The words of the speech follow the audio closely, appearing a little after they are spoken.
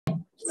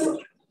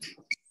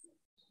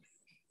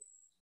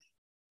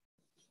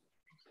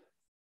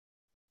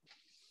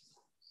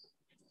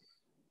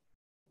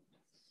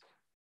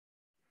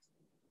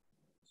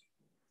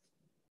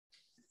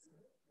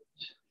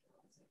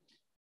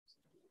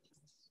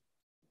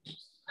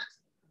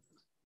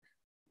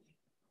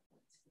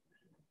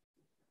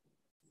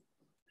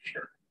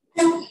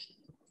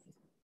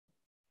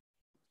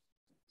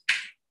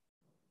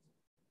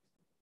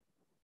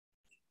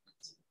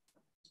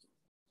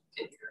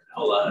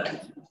Hi,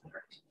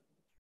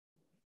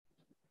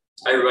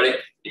 everybody.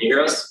 Can you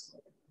hear us?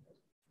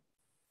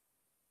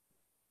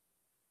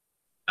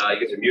 You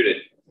guys are muted.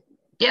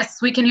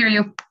 Yes, we can hear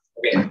you.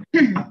 Okay.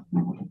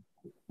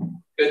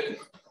 Good.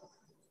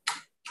 All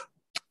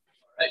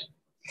right.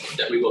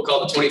 Then we will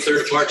call the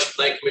 23rd of March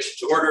Plan Commission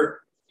to order,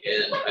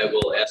 and I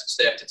will ask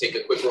staff to take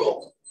a quick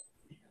roll.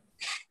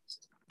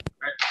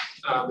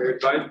 All right. Mary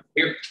Devine.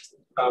 Here.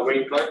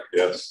 Wayne Clark.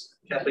 Yes.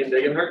 Kathleen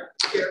Degenhart.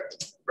 Here.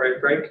 Brian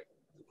Frank.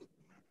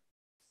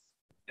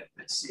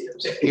 Let's see.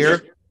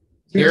 Here.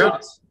 Here.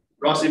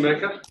 Rossi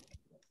Mecca.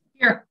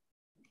 Here.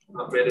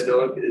 Amanda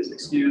Dillon is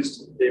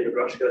excused. David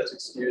Rushka is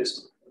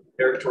excused.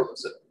 Eric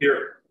Torkelson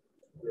here.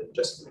 And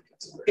Jessica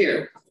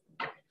Here.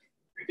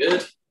 Very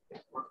good.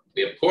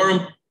 We have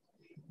quorum.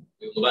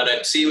 We will move on to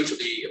item C, which will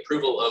be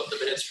approval of the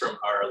minutes from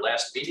our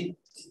last meeting.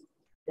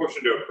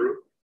 Motion to approve.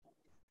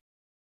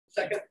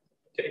 Second.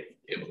 Okay.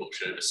 We have a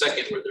motion and a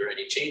second. Were there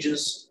any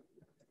changes?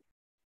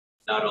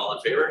 Not all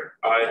in favor?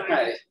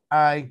 Aye.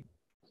 Aye.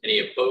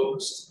 Any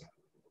opposed?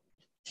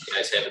 You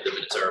guys have it. The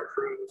minutes are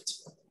approved.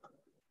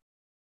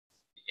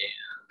 And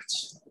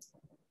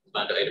move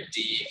on to item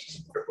D,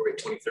 February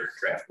 23rd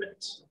draft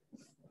minutes.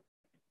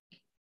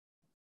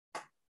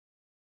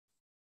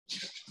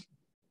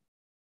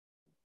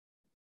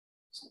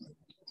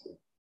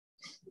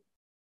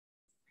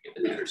 Get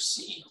the letter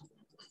C.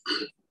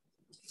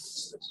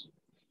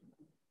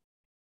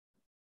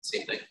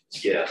 Same thing.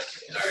 Yeah.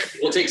 All right.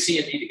 We'll take C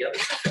and D together.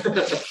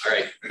 All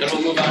right. Then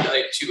we'll move on to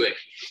item 2A.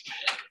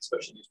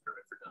 Special use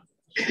permit for done.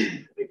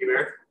 Thank you,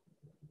 Mayor.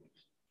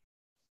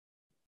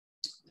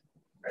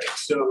 All right.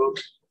 So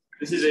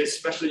this is a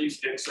special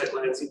use and site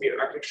landscaping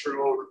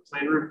architectural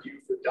plan review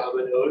for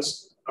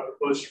Domino's, a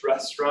proposed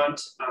restaurant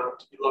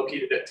to be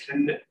located at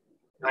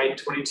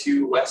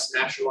 10922 West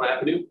National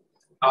Avenue.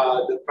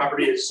 The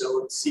property is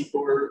zoned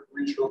C4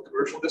 Regional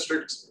Commercial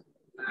District.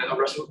 A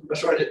restaurant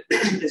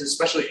is a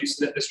special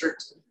use in that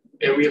district,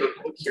 and we have a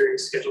public hearing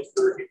scheduled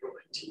for April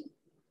 19th.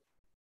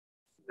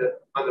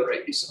 On the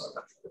right, you saw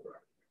that.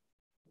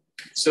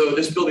 So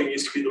this building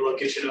used to be the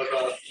location of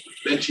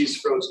Menchie's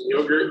Frozen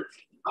Yogurt.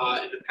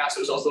 In the past, it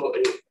was also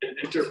an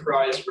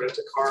enterprise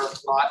rent-a-car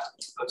lot.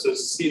 So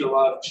it's seen a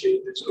lot of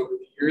changes over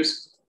the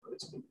years.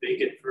 It's been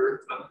vacant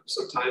for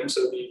some time,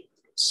 so the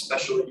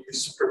special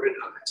use permit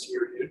has to be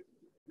renewed.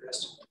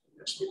 Has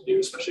to be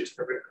new special use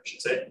permit, I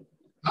should say.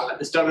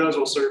 This Domino's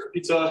will serve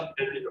pizza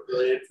and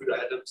related food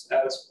items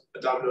as a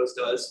Domino's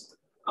does.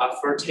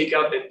 For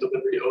takeout and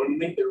delivery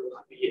only, there will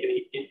not be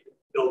any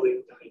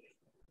in-building dining.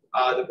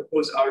 The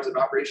proposed hours of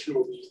operation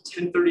will be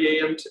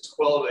 10:30 a.m. to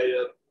 12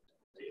 a.m.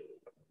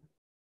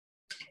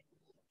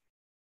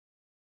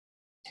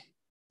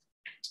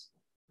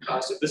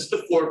 So this is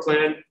the floor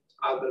plan.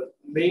 The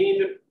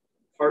main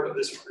part of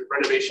this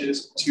renovation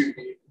is to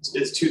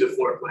the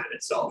floor plan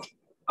itself.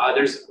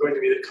 There's going to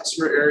be the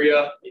customer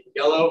area in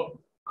yellow.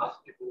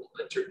 People will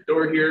enter the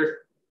door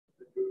here.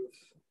 Move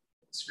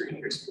the screen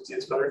here so you can see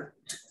this better.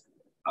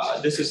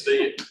 This is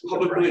the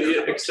publicly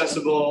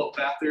accessible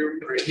bathroom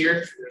right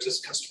here. There's this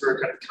customer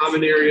kind of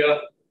common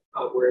area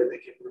where they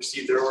can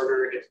receive their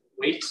order and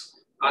wait.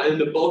 And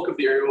the bulk of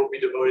the area will be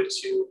devoted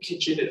to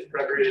kitchen and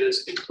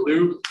beverages in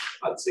blue.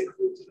 This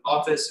includes an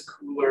office, a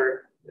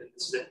cooler, and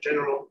this is a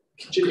general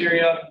kitchen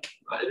area.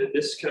 And then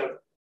this kind of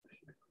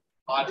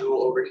module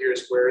over here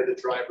is where the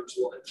drivers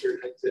will enter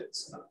and exit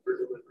for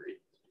delivery.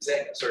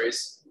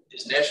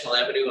 Is National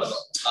Avenue on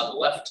the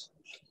left?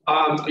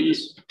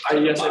 Yes,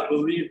 I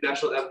believe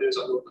National Avenue is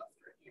on the left.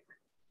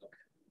 Okay.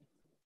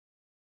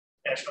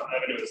 National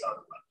Avenue is on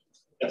the left.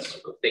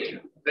 Yes. Thank you.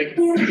 Thank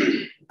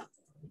you.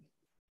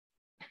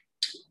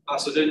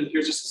 So then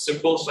here's just a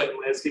simple site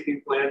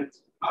landscaping plan.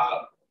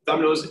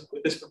 Domino's,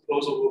 with this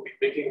proposal, will be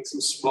making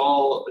some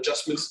small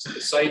adjustments to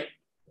the site.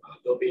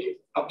 They'll be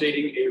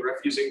updating a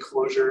refuse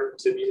enclosure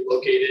to be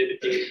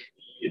located in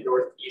the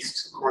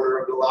northeast corner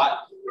of the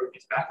lot, the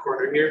northeast back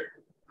corner here.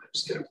 I'm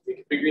just kind of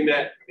reconfiguring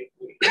that,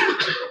 making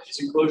this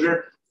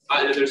enclosure.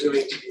 And then there's going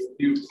to be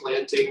new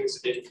plantings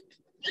in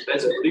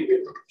beds, I believe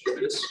we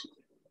have this.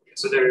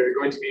 So they're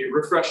going to be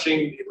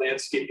refreshing the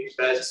landscaping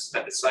beds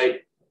at the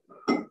site.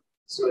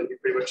 So it'd be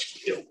pretty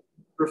much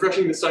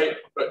refreshing the site,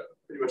 but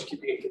pretty much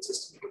keeping it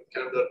consistent with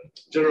kind of the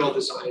general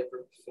design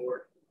from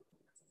before.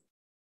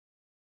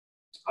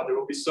 There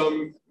will be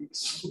some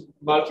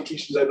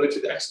modifications I'd like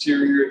to the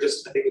exterior.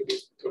 Just I think it'd be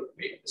code of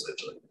paint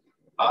essentially.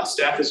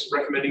 Staff is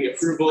recommending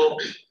approval,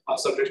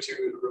 subject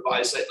to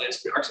revised site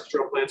landscape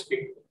architectural plans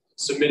being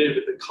submitted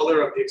with the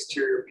color of the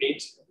exterior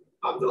paint.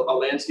 A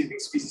landscaping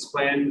species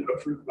plan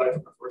approved by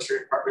the forestry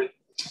department,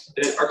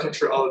 and then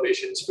architectural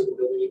elevations for the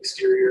building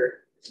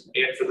exterior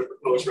and for the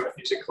proposed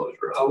refuse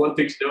enclosure. One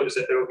thing to note is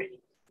that there will be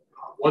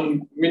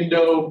one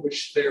window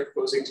which they're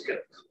proposing to kind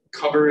of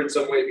cover in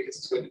some way because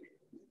it's going to be,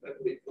 I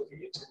believe,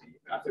 looking into the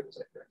bathrooms.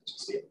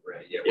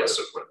 Right. Yeah. Yeah.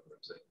 So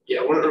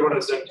one of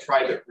them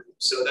private rooms.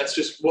 So that's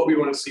just what we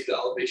want to see the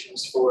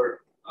elevations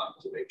for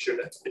to make sure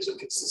that it's a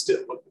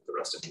consistent look with the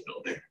rest of the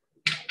building.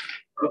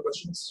 Other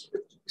questions?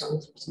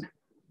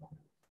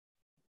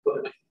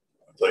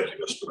 Thank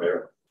you, Mr.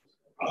 Mayor.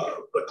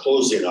 the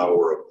closing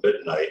hour of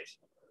midnight,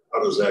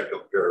 how does that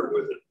compare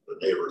with the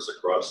neighbors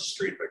across the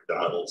street,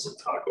 McDonald's and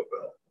Taco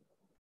Bell?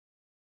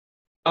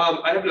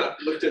 I have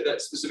not looked at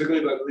that specifically,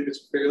 but I believe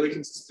it's fairly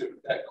consistent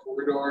with that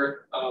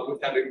corridor,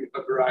 with having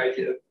a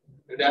variety of.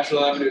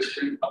 National Avenue is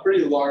a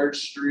pretty large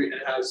street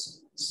and has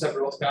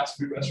several fast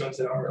food restaurants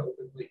that are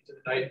open late to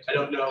the night. I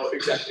don't know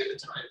exactly the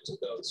times of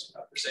those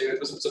per se. It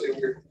wasn't something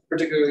we're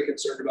particularly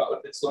concerned about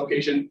with its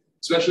location,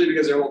 especially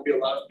because there won't be a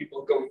lot of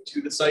people going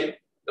to the site.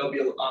 They'll be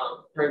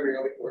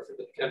primarily more for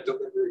the kind of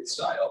delivery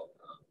style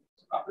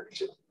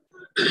operation.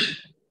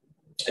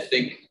 I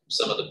think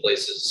some of the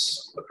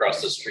places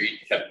across the street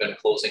have been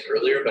closing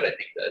earlier, but I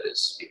think that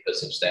is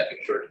because of staffing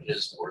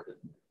shortages more than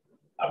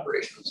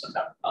operations. I'm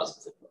not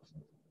positive.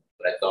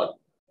 But I thought,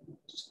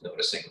 just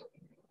noticing,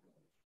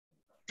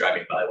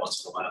 driving by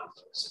once in a while.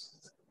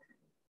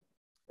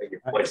 Like your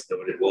points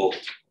noted, we'll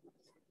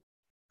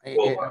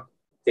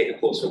take a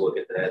closer look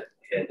at that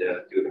and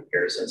do a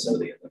comparison. Some of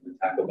the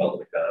Taco Bell,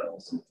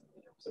 McDonald's, and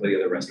some of the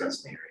other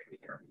restaurants in the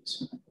area,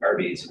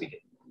 Arby's, we can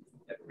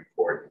have a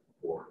report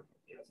for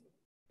the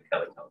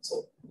county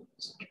council.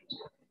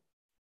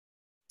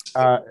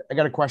 I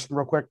got a question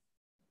real quick,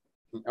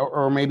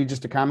 or maybe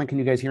just a comment. Can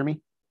you guys hear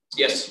me?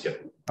 Yes.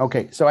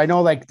 Okay, so I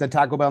know like the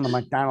Taco Bell and the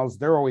McDonald's,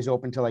 they're always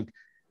open till like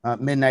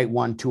midnight,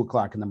 1, 2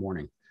 o'clock in the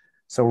morning.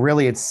 So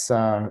really, it's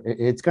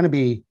going to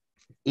be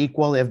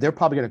equal. If they're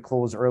probably going to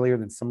close earlier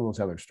than some of those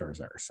other stores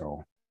are.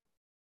 So,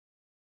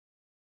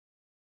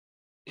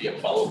 Do you have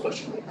a follow-up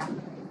question? Thank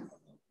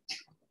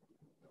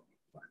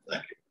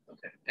you.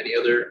 Okay. Any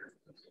other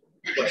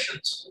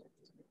questions?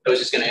 I was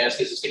just going to ask: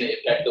 is this going to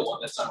impact the one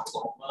that's on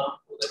Oklahoma?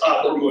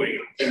 We're moving.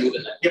 They're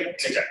moving that. Yep,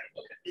 exactly.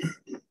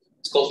 Okay.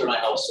 It's closer to my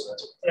house, so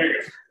that's There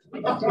you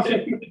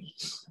go.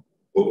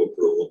 Move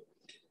approval.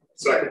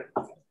 Second.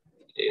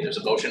 okay. There's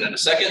a motion and a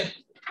second.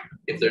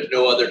 If there's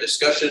no other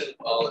discussion,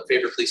 all in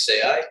favor, please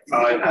say aye.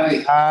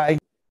 Aye.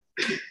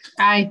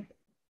 Aye.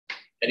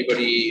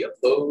 Anybody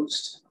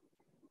opposed?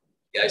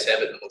 You guys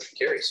have it, the motion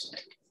carries.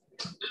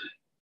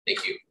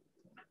 Thank you.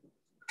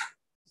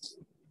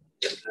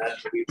 And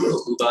we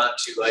will move on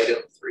to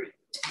item 3.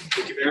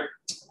 Thank you, Mayor.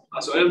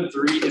 So item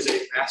 3 is a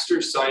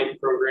master sign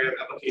program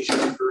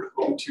application for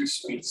Home 2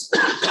 Suites.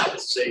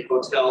 This is a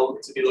hotel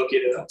to be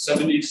located on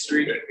 70th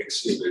Street.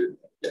 Excuse me,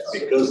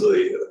 because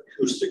the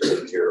acoustics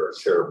in here are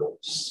terrible,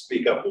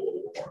 speak up a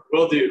little more.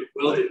 Will do.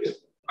 All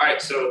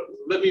right, so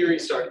let me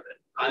restart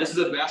then. This is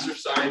a master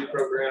sign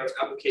program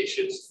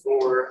application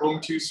for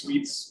Home 2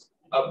 Suites,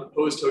 a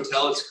proposed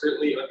hotel. It's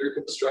currently under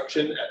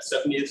construction at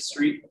 70th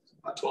Street,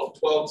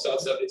 1212 South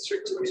 70th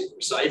Street to be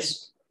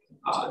precise.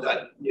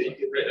 You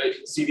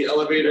can see the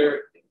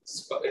elevator,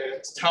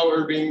 it's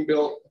tower being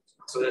built,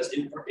 so that's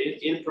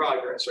in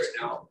progress right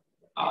now.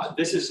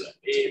 This is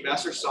a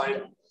master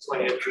sign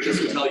plan for this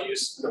hotel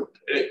use, and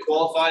it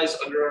qualifies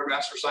under our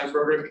master sign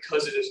program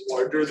because it is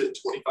larger than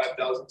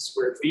 25,000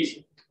 square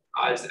feet.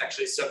 It's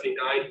actually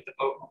 79,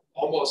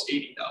 almost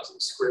 80,000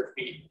 square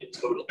feet in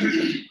total.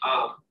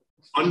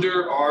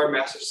 Under our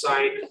master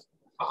sign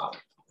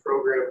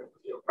program,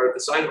 part of the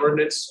sign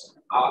ordinance,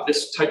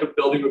 this type of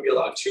building would be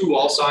allowed 2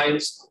 wall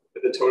signs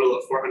with a total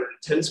of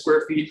 410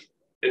 square feet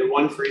and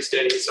 1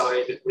 freestanding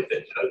sign with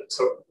a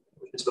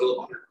total of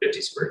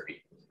 150 square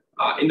feet.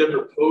 In the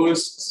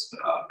proposed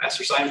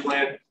master sign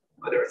plan,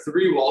 there are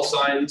 3 wall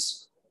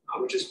signs,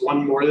 which is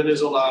 1 more than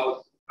is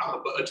allowed,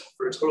 but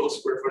for a total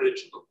square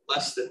footage of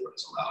less than what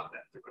is allowed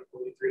at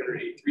only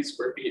 383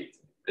 square feet,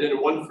 and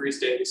then 1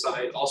 freestanding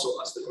sign, also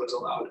less than what is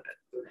allowed at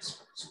 30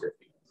 square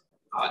feet.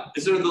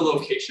 These are the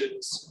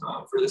locations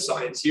for the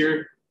signs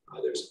here.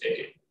 There's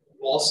a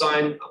wall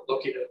sign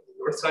located on the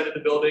north side of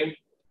the building,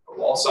 a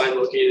wall sign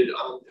located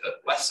on the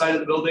west side of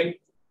the building,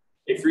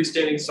 a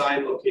freestanding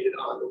sign located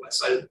on the west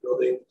side of the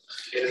building,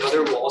 and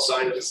another wall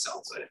sign on the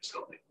south side of the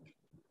building.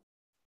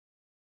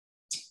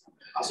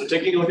 So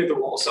taking a look at the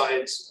wall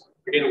signs,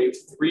 again, we have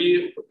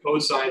 3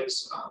 proposed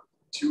signs.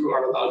 2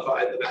 are allowed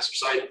by the master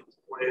sign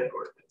plan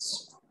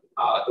ordinance.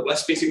 The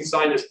west facing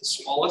sign is the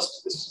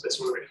smallest. This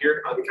one right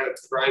here on the kind of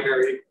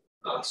primary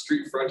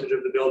street frontage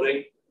of the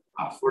building,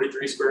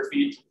 43 square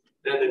feet.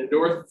 And the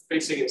north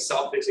facing and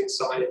south facing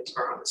signs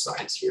are on the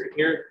sides here and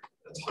here.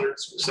 That's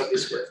 170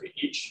 square feet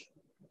each.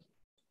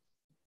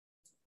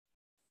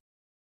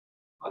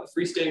 The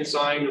freestanding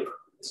sign,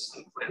 this is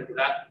the plan for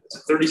that. It's a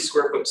 30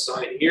 square foot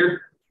sign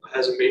here. It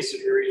has a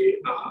masonry,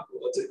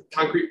 it's a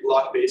concrete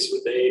block base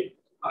with a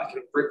kind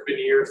of brick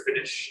veneer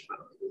finish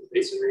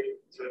masonry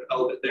sort of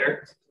element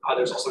there.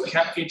 There's also a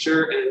cap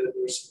feature, and then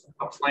there's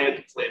a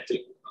planting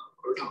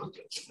around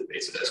the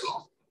base of it as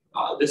well.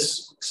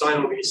 This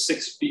sign will be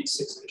 6 feet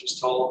 6 inches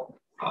tall,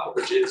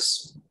 which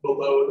is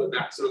below the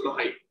maximum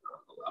height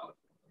allowed.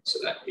 So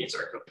that meets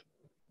our code.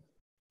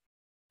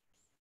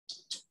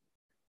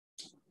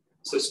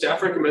 So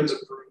staff recommends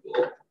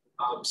approval,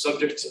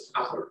 subject to,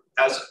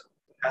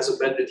 as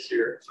amended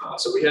here.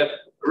 So we had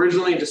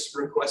originally just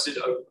requested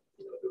a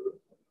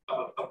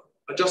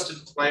adjusted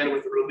plan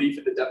with the relief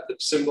in the depth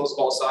of symbols of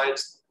all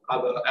sides.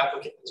 The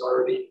applicant has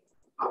already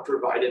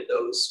provided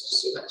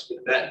those, so that's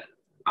been met.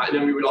 And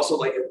then we would also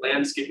like a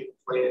landscaping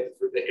plan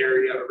for the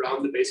area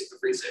around the base of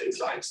the freestanding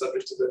sign,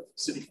 subject to the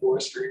city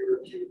forestry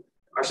review.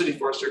 Our city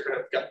forester kind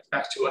of got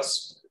back to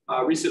us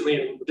recently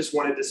and just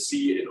wanted to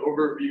see an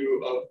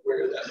overview of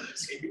where that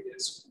landscaping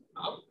is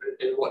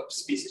and what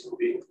species will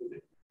be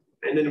included.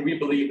 And then we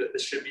believe that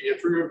this should be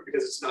approved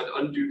because it's not an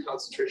undue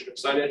concentration of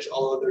signage,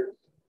 although they're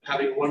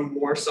having one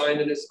more sign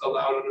that is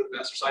allowed under the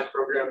master sign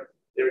program.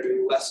 They're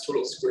doing less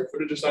total square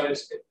footage of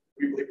signage.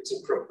 We believe it's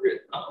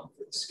appropriate for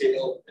the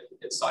scale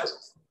and size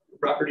of the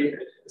property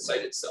and the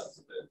site itself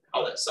and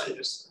how that signage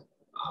is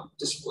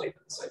displayed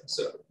on the site.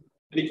 So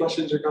any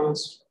questions or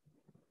comments?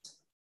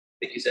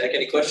 Thank you, Zach.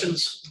 Any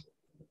questions?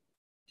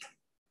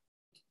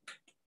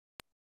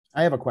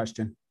 I have a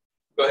question.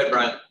 Go ahead,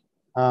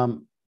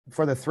 Brian.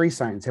 For the 3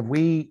 signs, have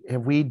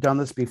we done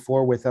this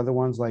before with other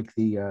ones like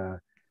the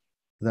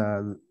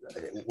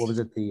what was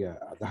it, the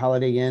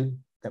Holiday Inn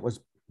that was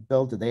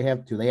built? Do they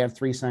have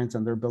 3 signs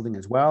on their building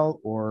as well,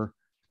 or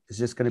is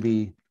this going to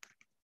be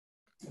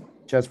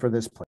just for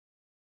this place?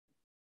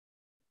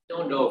 I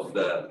don't know if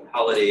the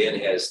Holiday Inn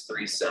has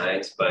 3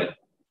 signs, but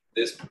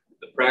the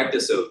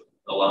practice of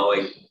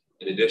allowing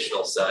an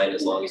additional sign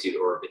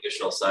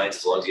additional signs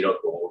as long as you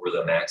don't go over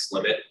the max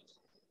limit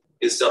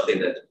is something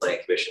that the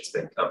Planning Commission's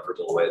been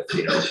comfortable with,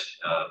 in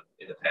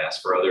the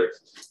past for other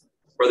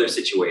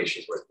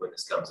situations when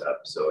this comes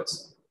up. So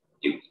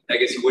I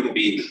guess you wouldn't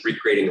be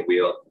recreating the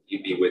wheel;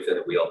 you'd be within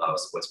the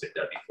wheelhouse of what's been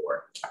done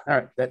before. All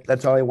right,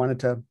 that's all I wanted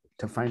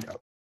to find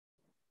out.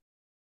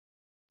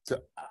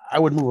 So I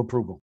would move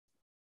approval.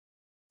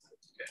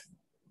 Okay.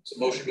 So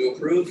motion to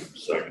approve.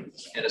 Second.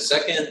 And a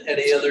second.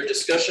 Any other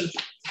discussion?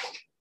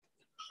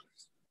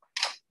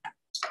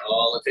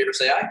 All in favor,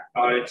 say aye.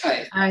 Aye.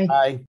 Aye. Aye.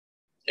 Aye.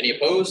 Any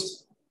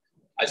opposed?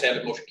 Ayes have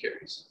it, motion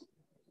carries.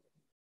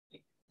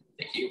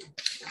 Thank you.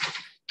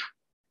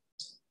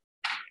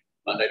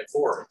 On item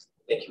 4.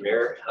 Thank you,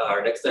 Mayor.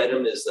 Our next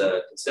item is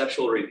a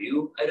conceptual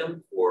review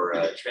item for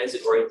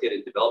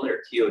transit-oriented development,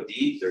 or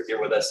TOD. They're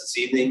here with us this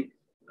evening.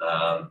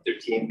 Their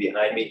team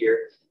behind me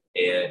here,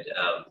 and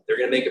they're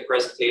going to make a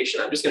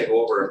presentation. I'm just going to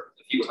go over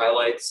a few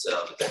highlights.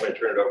 But then I'm going to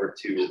turn it over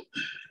to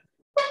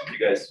if you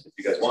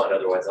guys want.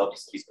 Otherwise, I'll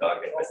just keep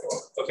talking.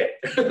 Okay.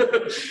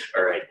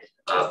 All right.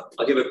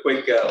 I'll give a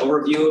quick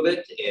overview of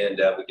it, and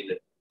we can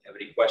have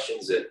any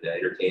questions and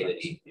entertain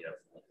any.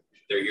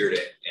 They're here to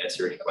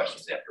answer any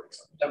questions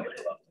afterwards.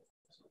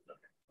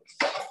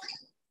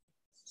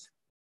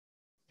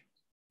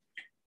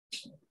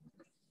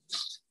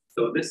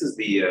 So this is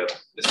the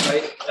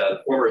site.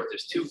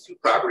 There's two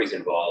properties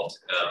involved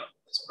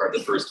as part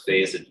of the first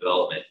phase of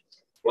development.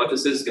 What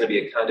this is going to be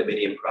a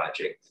condominium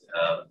project,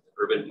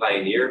 Urban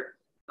Pioneer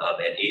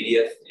at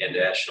 80th and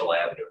National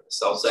Avenue, the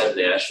south side of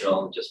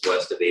National, just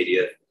west of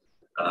 80th.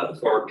 The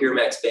former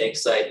Piermax Bank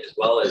site, as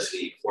well as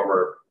the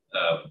former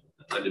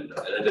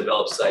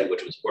undeveloped site,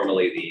 which was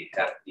formerly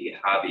the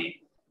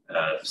Hobby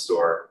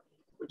store,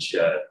 which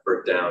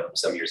burnt down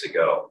some years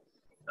ago.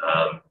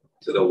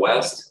 To the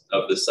west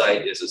of the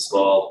site is a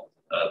small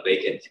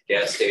vacant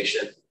gas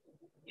station,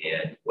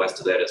 and west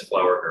of that is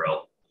Flower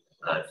Girl,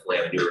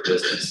 Flam Newer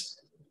Business.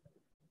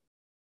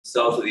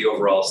 South of the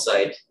overall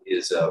site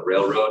is a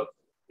railroad.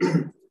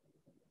 And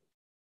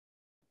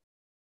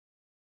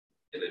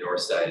the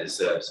north side is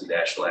some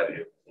National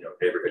Avenue,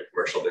 neighborhood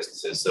commercial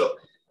businesses. So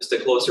just a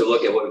closer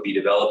look at what would be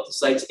developed. The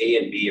sites A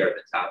and B are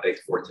the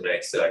topic for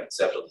tonight's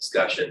conceptual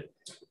discussion,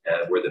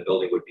 where the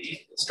building would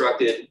be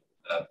constructed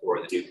for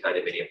the new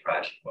condominium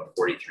project, about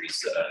 43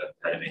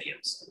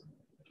 condominiums.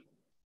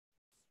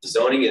 The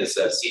zoning is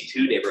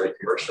C2, neighborhood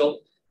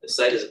commercial. The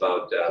site is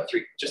about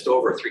just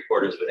over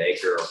 3/4 of an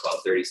acre, or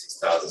about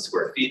 36,000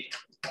 square feet,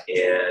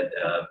 and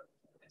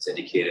it's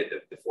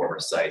indicated the former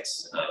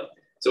sites.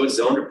 So it's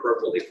zoned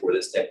appropriately for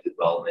this type of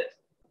development.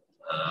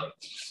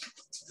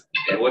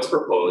 And what's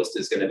proposed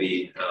is going to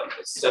be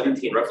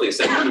roughly a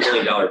 $17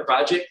 million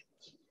project,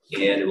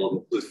 and it will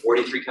include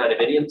 43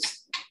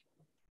 condominiums,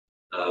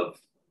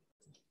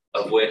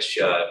 of which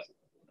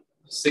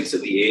 6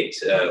 of the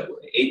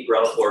 8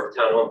 ground floor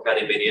townhome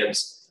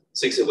condominiums,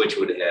 6 of which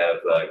would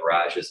have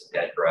garages,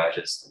 attached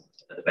garages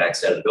on the back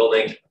side of the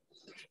building.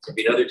 There'd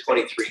be another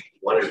 23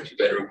 1 or 2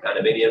 bedroom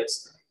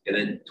condominiums, and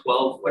then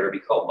 12 what are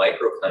called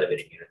micro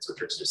condominium units,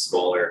 which are just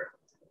smaller,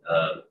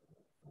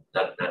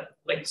 not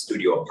like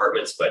studio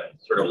apartments, but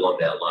sort of along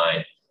that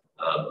line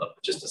of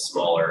just a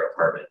smaller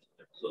apartment.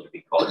 So they'd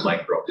be called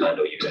micro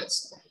condo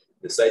units.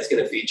 The site's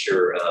going to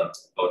feature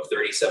about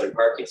 37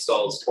 parking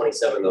stalls.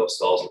 27 of those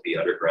stalls will be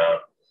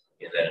underground,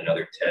 and then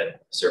another 10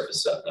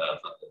 surface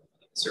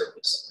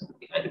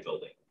behind the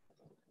building.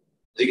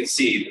 As you can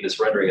see in this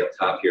rendering up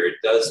top here, it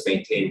does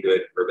maintain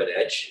good urban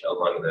edge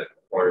along the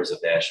corners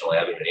of National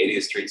Avenue and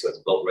 80th Street, so it's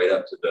built right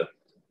up to the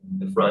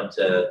front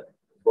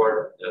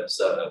corner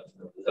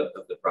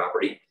of the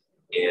property.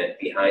 And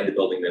behind the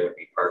building, there would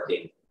be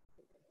parking.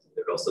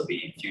 There would also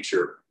be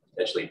future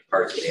potentially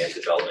parking and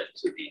development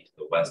to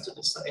the west of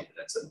the site.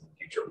 That's a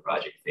future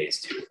project phase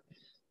 2.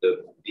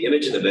 The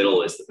image in the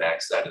middle is the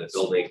back side of the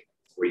building,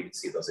 where you can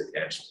see those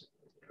attached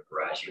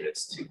garage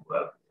units to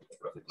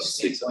roughly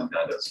 6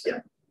 condos.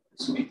 Yeah.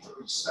 Suite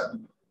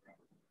 37.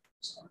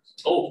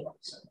 Oh,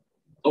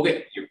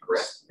 okay, you're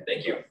correct.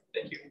 Thank you.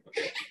 Thank you.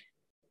 Okay.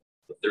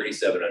 So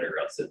 37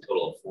 underground, so a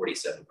total of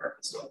 47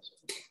 parking stalls.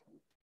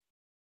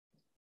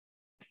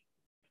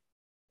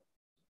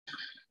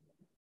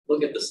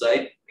 Look at the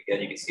site.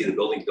 Again, you can see the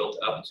building built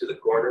up to the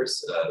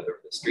corners of the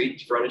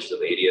street frontage of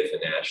 80th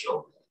and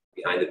National.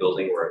 Behind the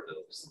building where the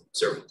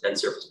 10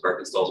 surface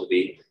parking stalls would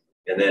be.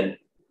 And then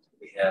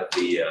we have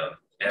the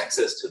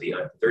access to the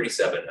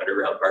 37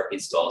 underground parking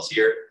stalls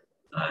here.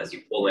 As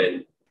you pull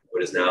in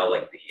what is now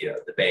like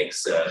the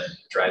bank's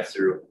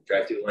drive-through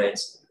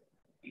lanes,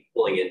 you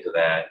pulling into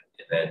that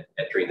and then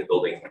entering the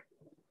building,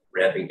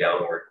 ramping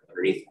downward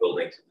underneath the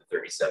building to the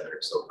 37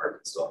 or so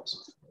parking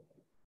stalls.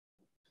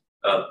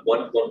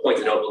 One point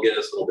to note, we'll get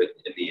this a little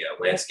bit in the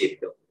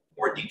landscape,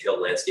 more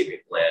detailed landscaping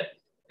plan.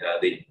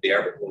 They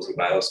are proposing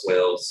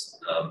bioswales,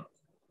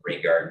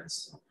 rain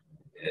gardens,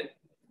 and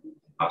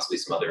possibly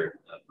some other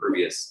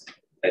pervious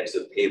types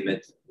of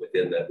pavement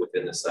within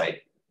the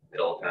site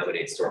that'll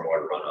accommodate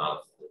stormwater runoff.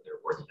 They're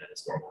working on a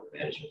stormwater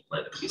management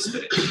plan that will be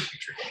submitted in the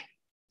future.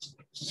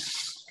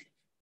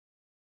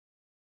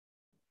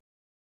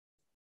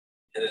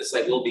 And the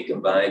site will be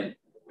combined,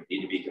 would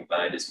need to be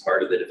combined as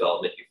part of the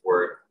development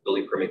before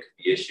building permit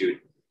could be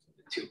issued.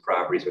 The two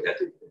properties would have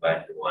to be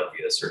combined into one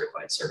via a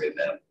certified survey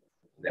map.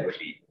 And that would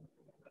be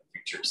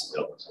future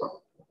submittal as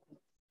well.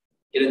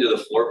 Get into the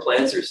floor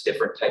plans. There's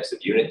different types of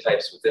unit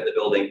types within the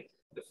building.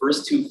 The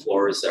first two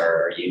floors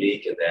are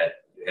unique in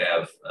that you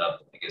have,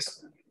 I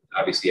guess,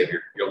 obviously you have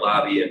your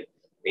lobby and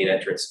main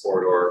entrance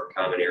corridor,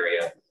 common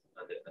area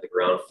on the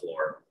ground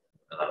floor.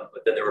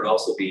 But then there would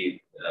also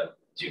be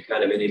two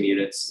condominium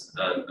units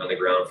on the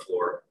ground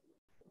floor,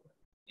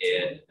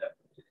 and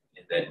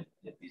then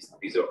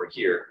these over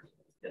here.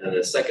 And then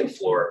the second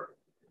floor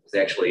is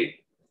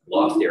actually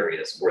loft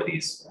areas for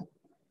these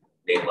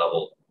main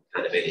level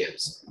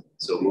condominiums.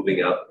 So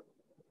moving up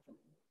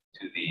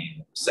to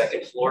the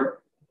second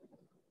floor,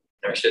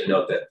 I should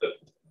note that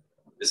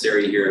this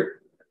area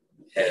here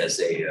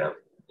has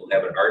will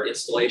have an art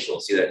installation.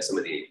 We'll see that in some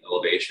of the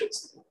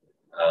elevations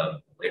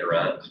later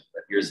on.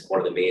 But here's one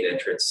of the main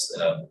entrance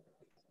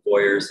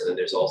foyers, and then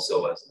there's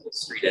also a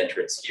street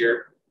entrance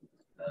here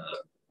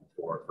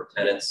for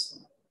tenants.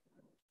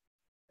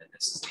 And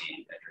this is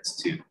the entrance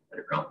to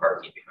underground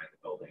parking behind the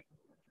building.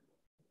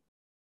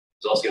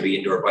 There's also going to be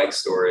indoor bike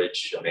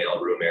storage, a mail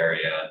room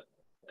area,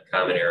 a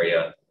common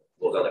area,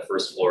 both on the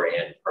first floor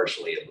and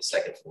partially on the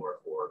second floor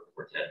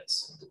for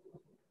tenants.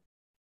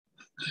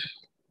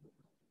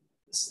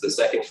 This is the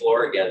second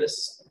floor. Again, this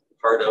is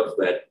part of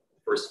that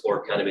first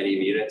floor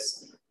condominium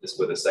units. This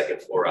with a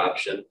second floor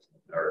option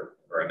or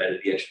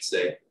amenity, I should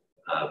say,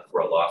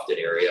 for a lofted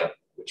area,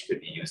 which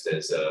could be used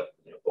as a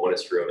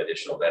bonus room,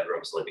 additional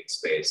bedrooms, living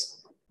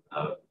space.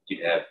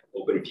 You'd have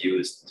open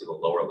views to the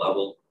lower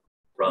level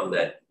from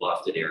that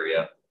lofted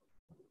area,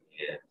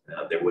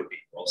 and there would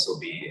also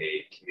be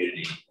a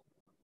community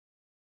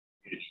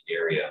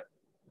area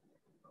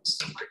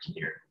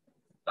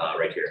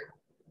right here.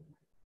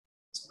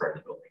 It's part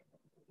of the building.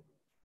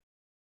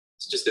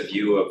 It's just a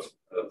view of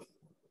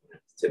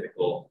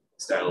typical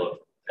style of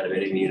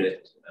condominium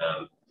unit.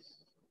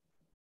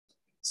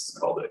 It's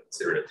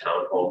considered a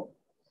townhome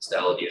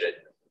style of unit,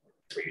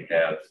 where you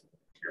have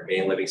your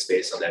main living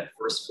space on that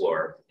first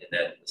floor, and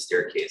then the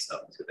staircase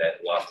up to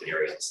that lofted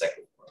area on the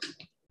second floor. You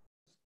can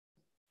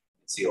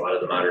see a lot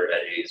of the modern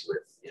amenities with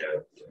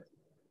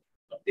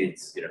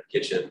updates,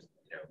 kitchen,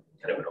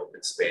 kind of an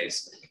open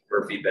space.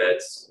 Murphy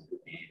beds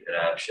would be an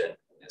option,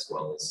 as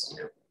well as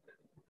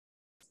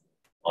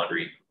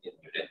laundry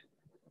unit.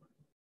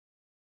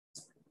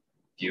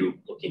 View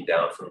looking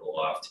down from the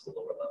loft to the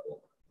lower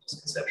level,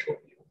 just conceptual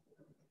view.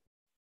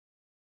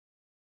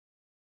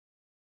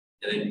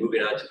 And then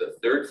moving on to the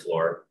third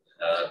floor,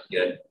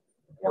 again,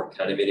 more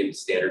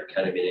standard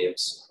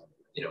condominiums,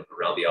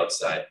 around the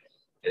outside.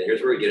 And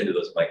here's where we get into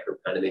those micro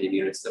condominium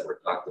units that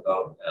were talked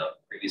about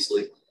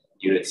previously.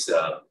 Units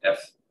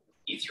F,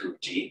 E through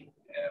G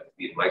would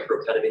be micro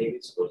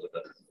condominiums, those are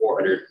the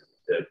 400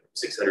 to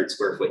 600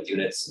 square foot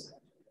units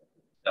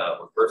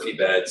with Murphy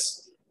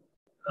beds,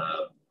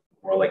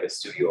 more like a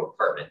studio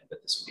apartment,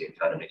 but this would be a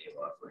condominium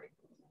offering.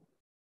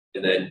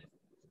 And then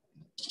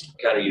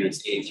condo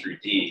units A through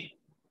D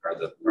are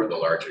the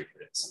larger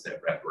units that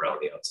wrap around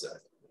the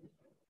outside.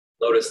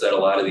 Notice that a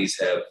lot of these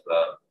have,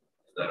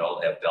 not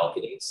all have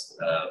balconies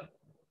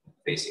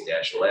facing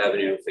National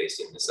Avenue,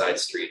 facing the side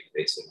street,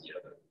 facing the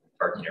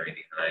parking area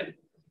behind.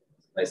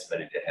 Nice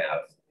amenity to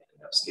have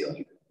in upscale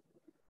unit.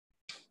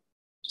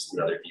 Just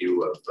another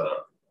view of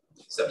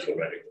conceptual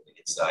rendering of the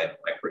inside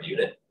micro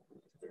unit,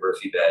 the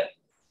Murphy bed,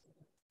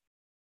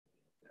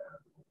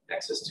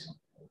 access to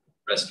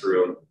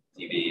restroom,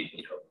 TV,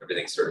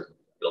 everything sort of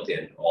built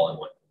in all in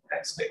one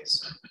packed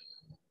space.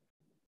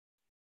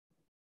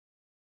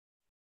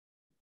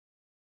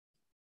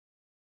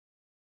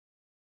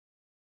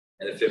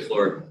 And the fifth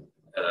floor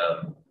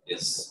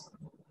is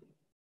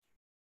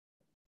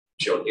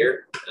shown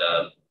here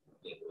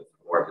with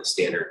more of the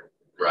standard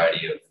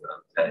variety of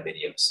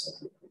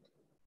condominiums.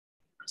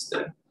 Just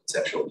a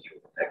conceptual view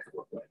of the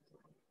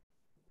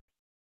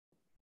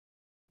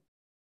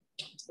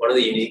One of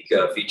the unique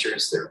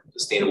features, the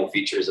sustainable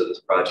features of this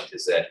project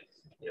is that,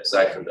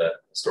 aside from the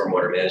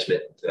stormwater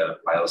management,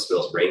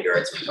 biospills, rain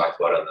guards we talked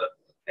about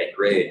at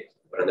grade,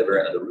 but on the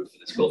roof of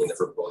this building, they're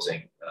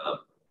proposing a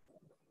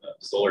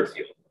solar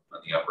field on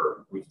the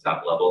upper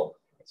rooftop level,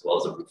 as well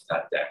as a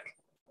rooftop deck.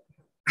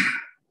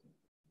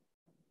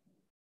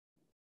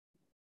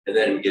 And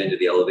then we get into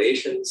the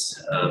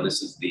elevations.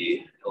 This is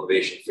the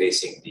elevation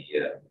facing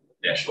the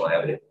National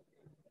Avenue.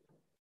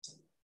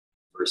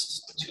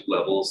 First 2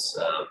 levels.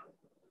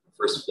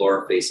 First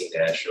floor facing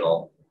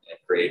National and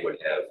grade would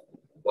have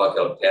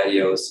walkout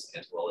patios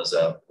as well as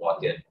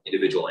walk-in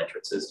individual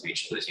entrances to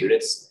each of those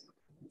units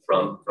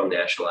from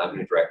National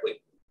Avenue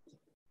directly.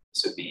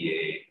 This would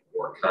be a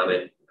more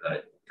common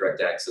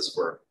direct access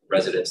for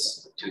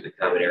residents to the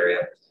common area.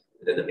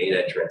 And then the main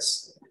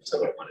entrance, if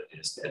someone wanted to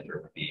just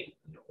enter, would be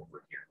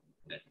over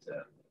here at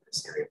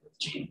this area with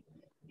G.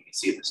 You can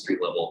see the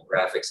street level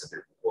graphics that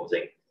they're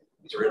proposing.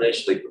 These are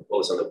initially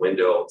proposed on the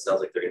window. It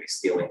sounds like they're going to be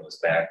scaling those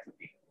back to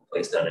be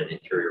placed on an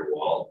interior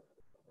wall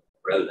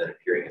rather than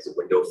appearing as a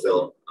window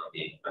film on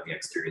the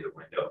exterior of the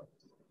window.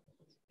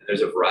 And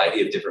there's a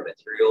variety of different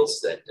materials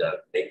that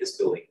make this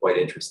building quite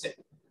interesting.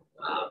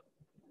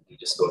 You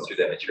just go through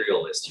that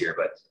material list here,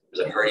 but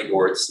there's a hardy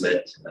board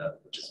cement,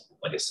 which is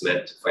like a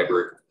cement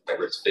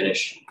fibrous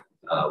finish,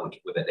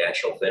 with a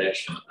natural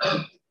finish,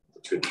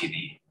 which would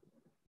be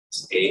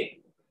the A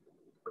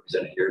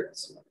represented here.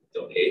 It's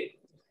zone A.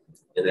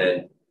 And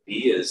then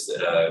B is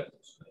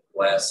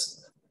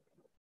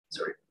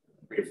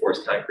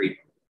reinforced concrete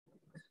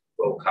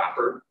faux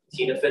copper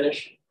patina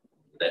finish.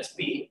 That's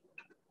B,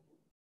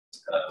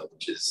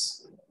 which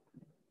is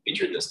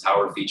featured in this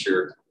tower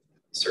feature,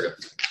 sort of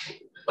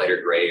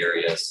lighter gray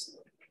areas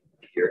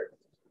here.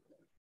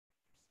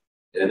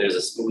 And then there's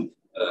a smooth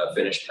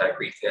finished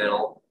concrete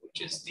panel,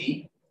 which is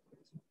D,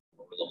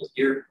 over level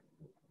here.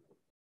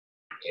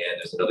 And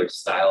there's another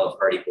style of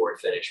hardy board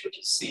finish, which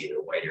is C, in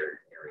the whiter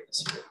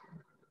areas here.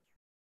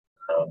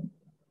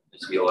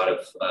 There's going to be a lot of,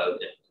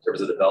 in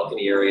terms of the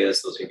balcony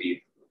areas, those are going to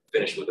be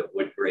finished with a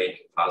wood grain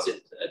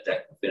composite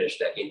finish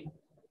decking.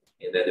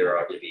 And then there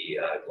are going to be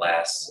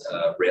glass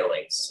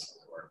railings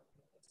or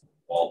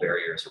wall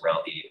barriers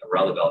around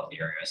the balcony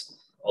areas,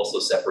 also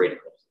separating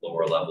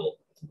lower level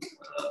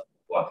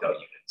walkout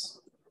units.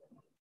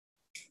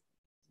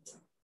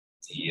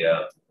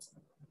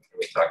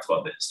 We talked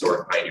about the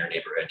historic Pioneer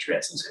neighborhood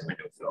translucent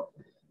window film.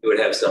 It would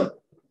have some,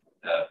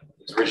 it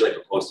was originally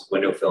proposed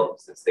window film,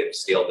 since they've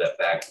scaled that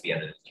back to be on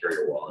the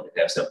interior wall, and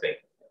have something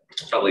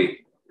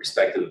probably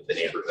respective of the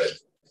neighborhood,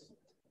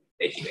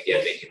 making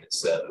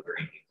this a very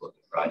unique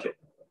looking project.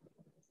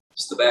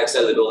 Just the back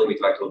side of the building, we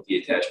talked about the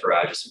attached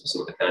garages for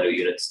some of the condo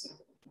units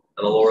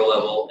on the lower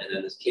level, and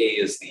then this K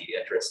is the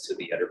entrance to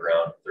the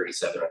underground,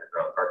 37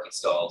 underground parking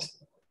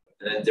stalls,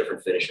 and then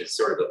different finishes,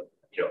 sort of a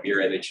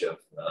mirror image of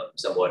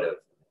somewhat of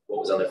what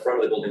was on the front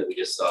of the building that we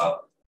just saw.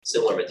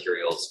 Similar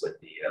materials with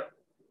the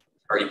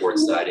hardy board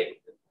siding,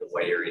 the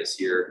white areas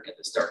here, and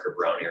this darker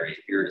brown area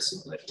here to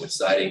simulate wood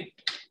siding,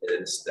 and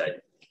then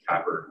that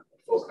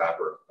faux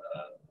copper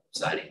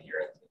siding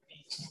here.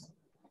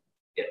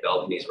 And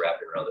balconies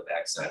wrapping around the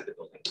back side of the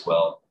building as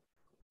well.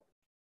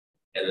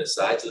 And the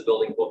sides of the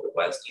building, both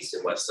the east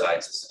and west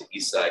sides, this is the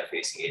east side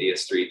facing 80th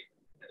Street,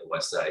 and the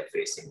west side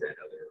facing that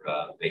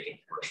other vacant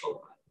commercial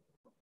lot.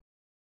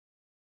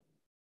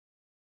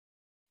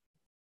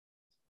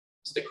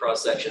 Just the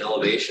cross-section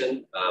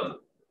elevation,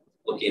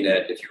 looking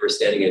at, if you were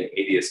standing at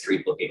 80th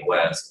Street looking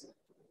west,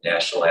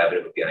 National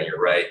Avenue would be on your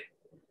right.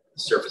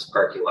 The surface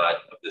parking lot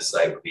of this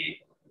site would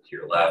be to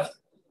your left.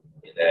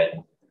 And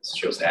then this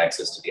shows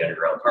access to the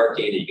underground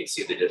parking. And you can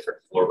see the different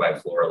floor by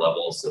floor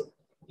levels of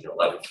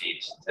 11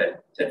 feet,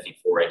 10 feet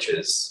 4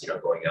 inches,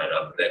 going on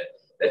up. And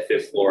that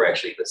fifth floor,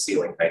 actually, the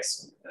ceiling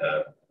heights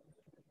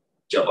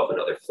jump up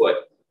another foot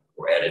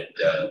for added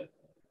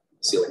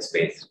ceiling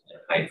space and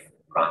height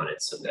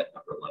prominence of that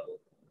upper level.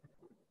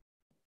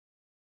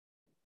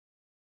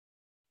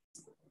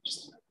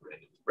 Just a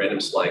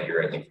random slide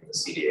here, I think, from the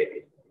CDA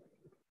meeting.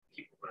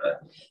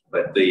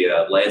 But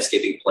the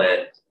landscaping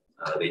plan,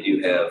 they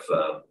do have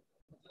a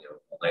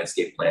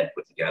landscape plan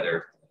put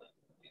together.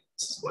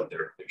 This is what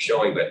they're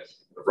showing, but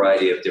a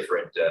variety of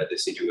different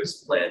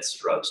deciduous plants,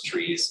 shrubs,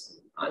 trees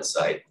on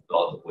site,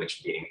 all of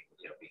which being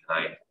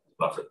behind the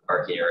buffer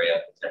parking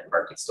area, 10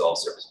 parking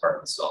stalls, surface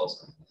parking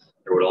stalls.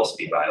 There would also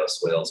be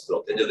bioswales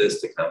built into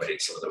this to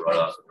accommodate some of the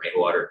runoff and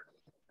rainwater.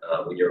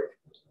 When you're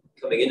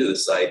coming into the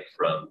site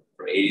from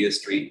 80th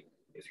Street,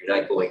 if you're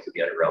not going to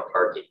the underground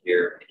parking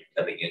here and you're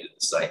coming into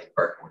the site to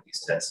park in one of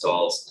these 10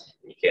 stalls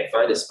and you can't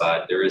find a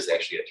spot, there is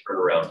actually a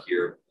turnaround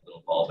here, a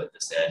little bulb at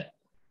this end,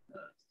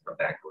 come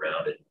back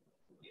around and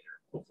either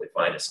hopefully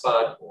find a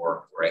spot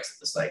or exit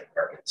the site and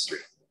park in the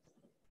street.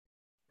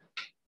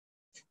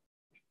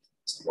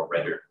 It's a more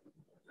rendered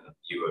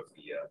view of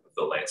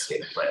the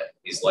landscape plan.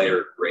 These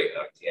lighter gray,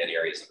 tan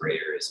areas, gray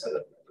areas are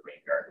the rain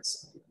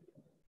gardens.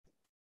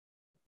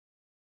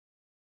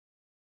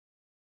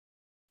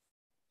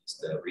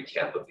 Just a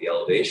recap of the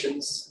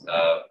elevations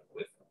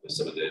with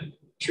some of the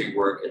tree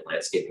work and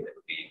landscaping that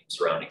would be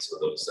surrounding some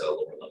of those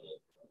lower level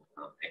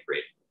and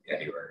great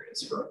patio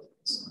areas for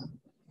us.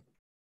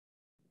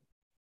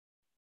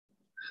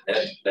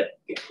 That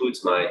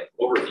concludes my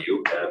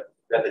overview.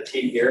 Got the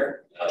team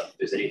here. If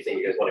there's anything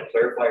you guys want to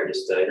clarify or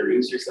just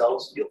introduce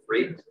yourselves, feel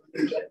free.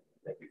 Thank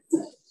you.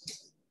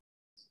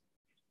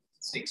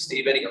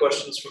 Steve, any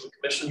questions from the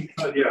commission?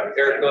 Yeah.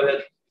 Eric, go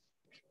ahead.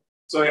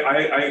 So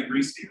I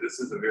agree, Steve. This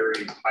is a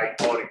very high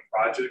quality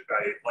project.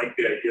 I like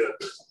the idea that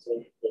there's a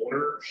home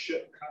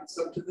ownership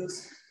concept to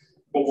this.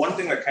 But one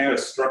thing that kind of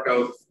struck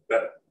out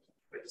that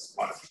I just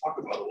want to talk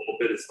about a little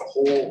bit is the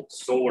whole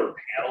solar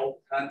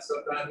panel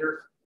concept on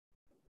here.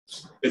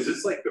 Is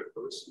this like the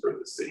first for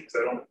the city? Because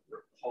I don't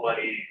recall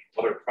any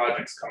other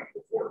projects coming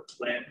before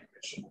plan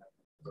commission.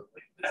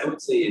 I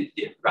would say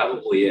it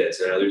probably is.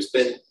 There's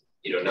been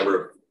a number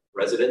of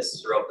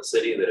residents throughout the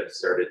city that have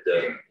started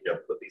to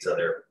put these on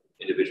their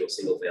individual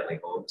single family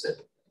homes and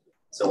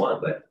so on,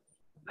 but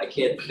I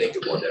can't think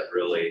of one that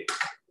really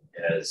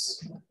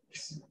has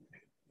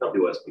come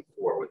to us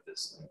before with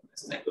this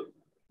type of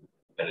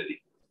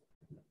amenity.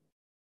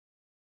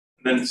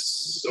 And then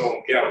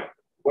so yeah,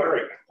 what are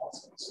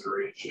cost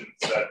considerations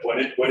that when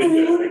it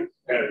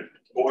kind of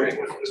going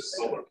with this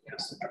solar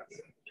panel?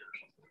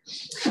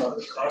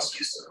 The cost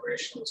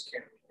considerations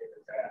can be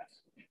given back.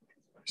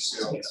 So,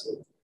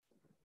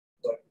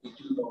 but we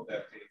do know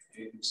that they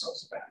pay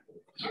themselves back. We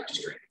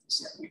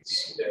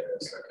see that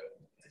as like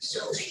a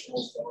sales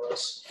tool for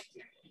us.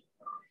 We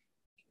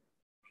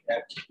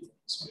have to do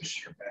this this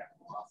year back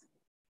off.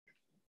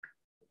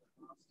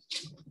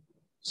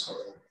 So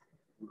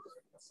we're in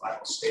the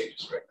final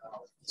stages right now.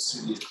 The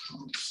city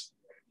approves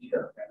the idea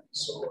of having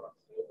solar on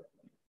the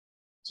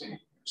building.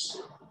 So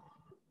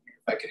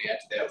if I can add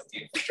to that with the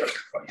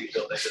infrastructure funding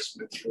bill that just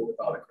moved through with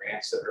all the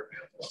grants that are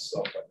available,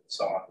 so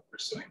I'm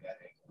pursuing that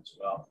angle as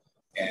well,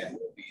 and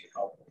will be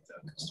helpful with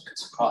that because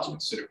it's a cost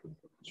considerable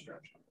for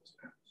construction.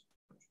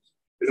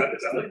 Is that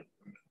like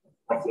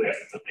roughly at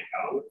the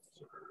 $1,000?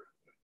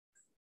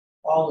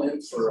 All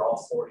in for all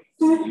 40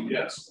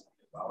 units,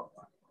 about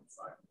 $1.5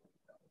 million.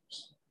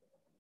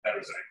 That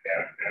was like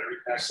battery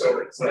pack. So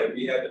it's like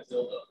we had to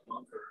build a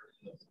bunker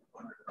in the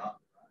underground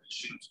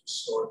chutes to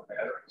store the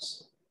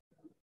batteries.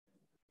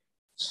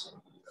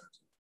 So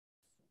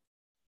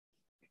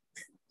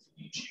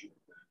each unit,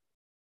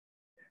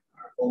 and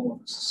our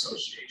homeowners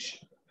association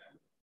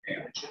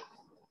manage it.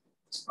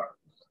 It's part of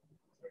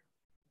the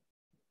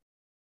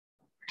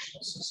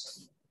operational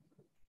system.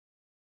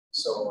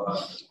 So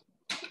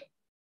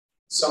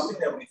something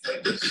that we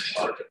think is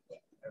market,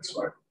 that's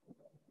why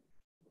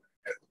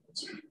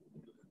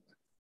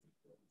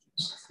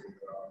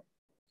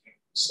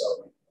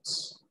selling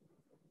this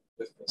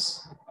with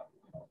this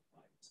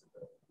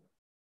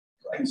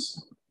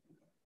price.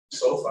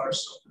 So far,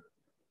 so good.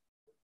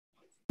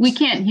 We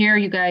can't hear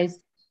you guys.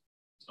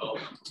 Oh,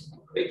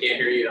 they can't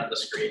hear you on the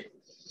screen.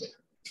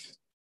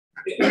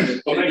 Did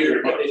you hear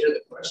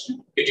the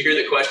question? Did you hear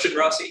the question,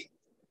 Rossi?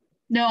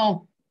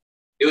 No.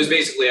 It was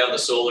basically on the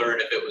solar,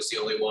 and if it was the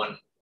only one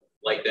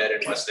like that in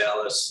West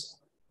Dallas.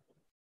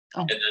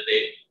 Oh. And then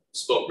they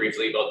spoke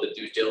briefly about the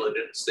due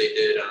diligence they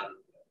did on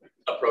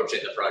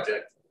approaching the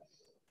project.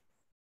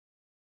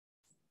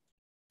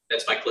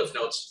 That's my Cliff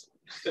Notes.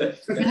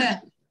 That's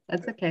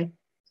okay.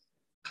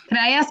 Can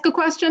I ask a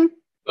question?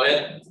 Go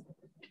ahead.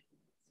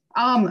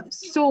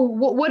 So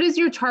what is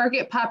your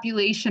target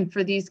population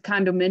for these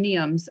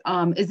condominiums?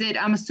 Is it,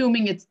 I'm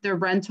assuming it's the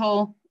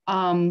rental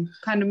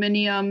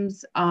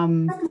condominiums.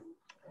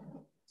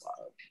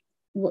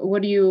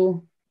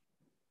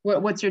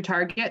 What's your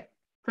target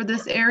for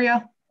this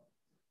area?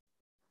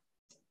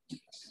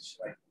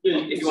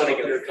 If you want to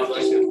come a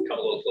little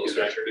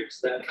closer.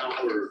 That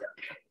number,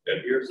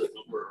 and here's the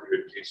number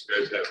in case you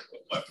guys have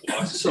my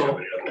philosophy. So,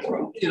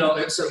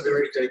 it's a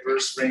very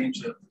diverse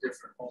range of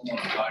different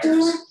homeowner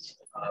buyers,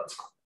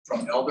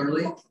 from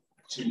elderly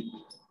to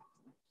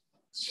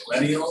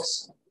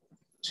millennials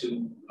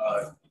to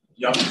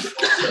young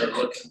people that are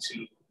looking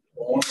to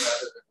own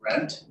rather than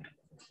rent.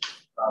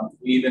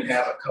 We even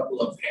have a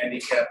couple of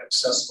handicap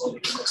accessible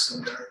units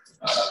in there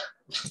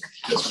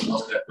because we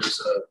know that there's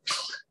a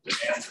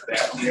demand for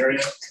that in the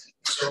area.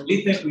 So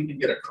we think we can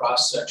get a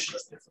cross section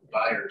of different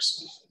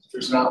buyers.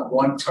 There's not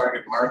one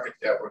target market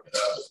that we're going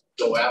to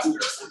go after.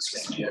 It's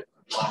going to be a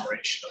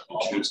conglomeration of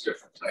all these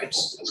different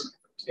types.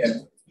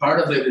 And part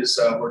of it is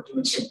we're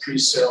doing some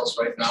pre-sales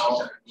right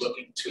now and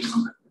looking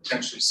to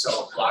potentially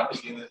sell block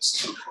of units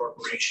to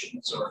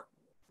corporations or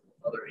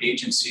other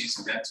agencies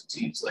and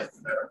entities like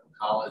the medical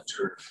college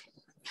or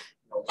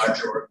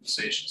larger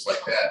organizations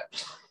like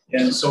that.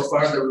 And so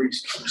far the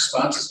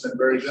response has been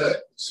very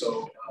good.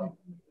 So we're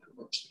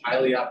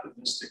highly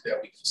optimistic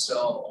that we can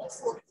sell all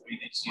 43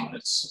 of these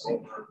units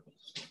over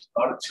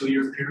about a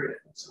 2-year period.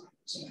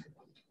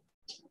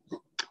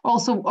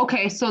 Also,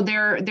 okay, so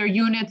they're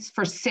units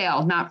for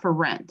sale, not for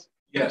rent.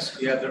 Yes,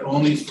 yeah, they're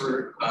only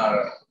for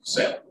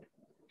sale.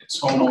 It's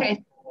home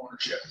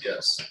ownership,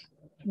 yes.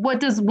 What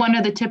does one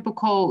of the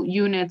typical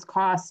units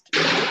cost?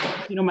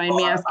 If you don't mind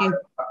me asking.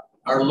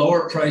 Our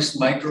lower priced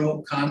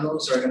micro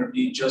condos are going to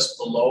be just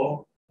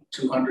below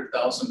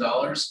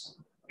 $200,000,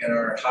 and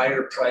our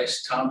higher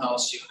priced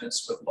townhouse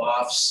units with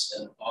lofts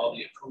and all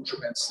the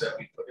accoutrements that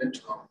we put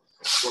into them,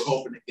 we're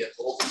hoping to get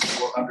over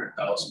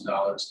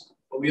 $400,000,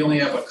 but we only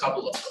have a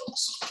couple of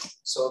those.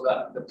 So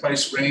that the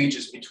price range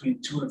is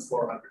between $200,000 and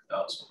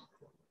 $400,000.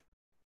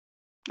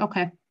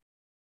 Okay.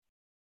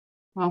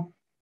 Well,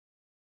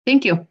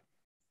 thank you.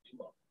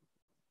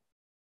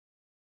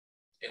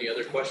 Any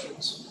other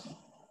questions?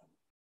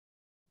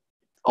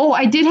 Oh,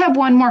 I did have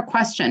one more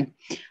question.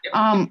 Yep.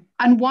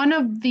 On one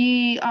of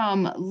the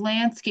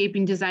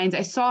landscaping designs,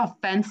 I saw a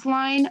fence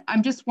line.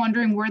 I'm just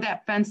wondering where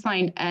that fence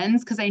line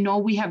ends, because I know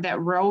we have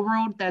that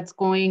railroad that's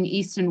going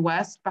east and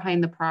west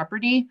behind the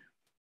property.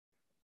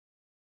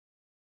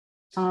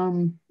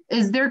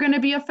 Is there going to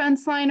be a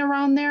fence line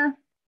around there?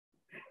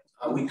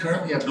 We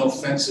currently have no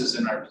fences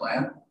in our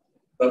plan,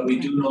 but we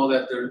do know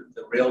that the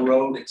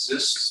railroad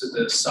exists to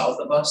the south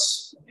of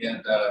us,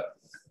 and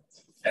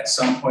at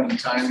some point in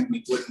time,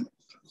 we wouldn't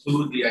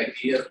include the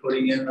idea of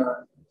putting in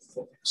a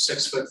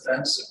 6-foot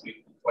fence if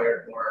we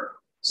required more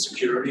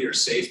security or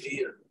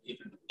safety or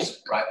even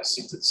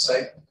privacy to the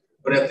site.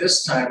 But at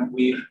this time,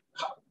 we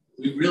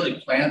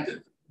really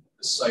planted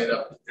the site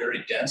up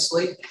very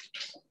densely.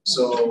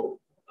 So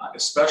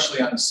especially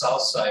on the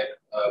south side,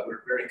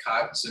 we're very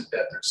cognizant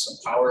that there's some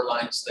power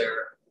lines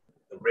there.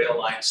 The rail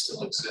line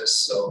still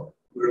exists. So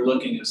we're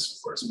looking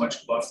for as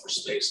much buffer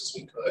space as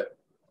we could.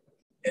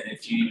 And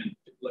if you even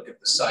look at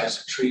the size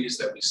of trees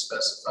that we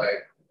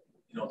specified,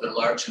 you know, they're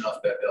large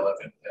enough that they'll have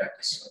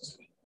impact as soon as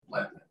we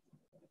plant them.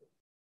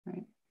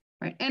 Right,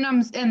 right.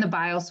 And the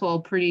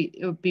bioswale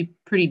it would be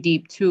pretty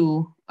deep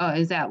too.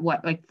 Is that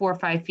what, like 4 or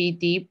 5 feet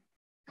deep?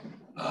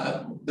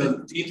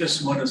 The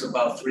deepest one is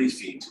about 3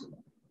 feet.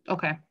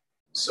 Okay.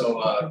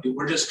 So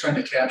we're just trying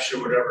to capture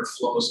whatever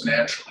flows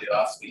naturally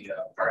off the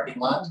parking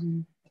lot,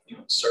 you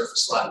know,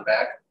 surface lot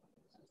back.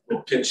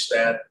 We'll pitch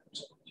that,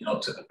 you know,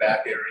 to the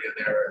back area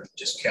there and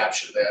just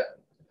capture that.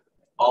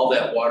 All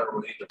that water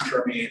will either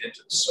permeate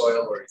into the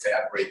soil or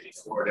evaporate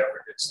before it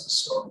ever hits the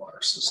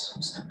stormwater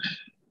systems.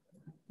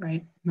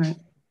 Right, right.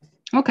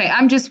 Okay,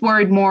 I'm just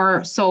worried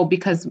more so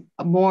because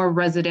more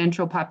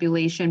residential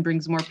population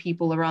brings more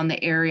people around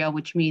the area,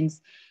 which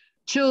means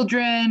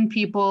children,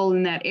 people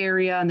in that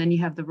area, and then you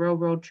have the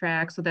railroad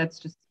track. So that's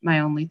just my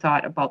only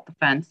thought about the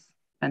fence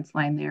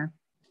line there.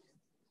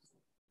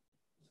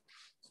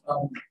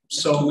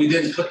 So we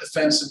didn't put the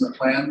fence in the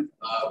plan.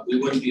 We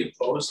wouldn't be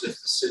opposed if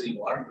the city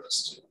wanted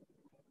us to.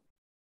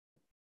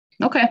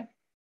 Okay.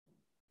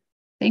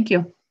 Thank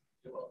you.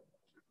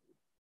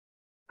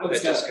 I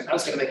was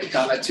gonna make a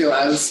comment too.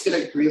 I was gonna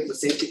agree with the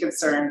safety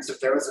concerns. If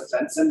there was a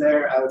fence in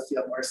there, I would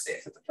feel more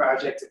safe with the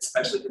project,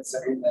 especially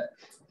considering that,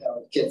 you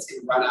know, kids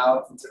can run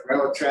out into the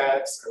railroad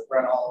tracks or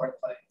run all over the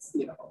place.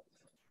 You know,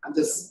 I'm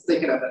just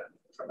thinking of it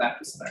from that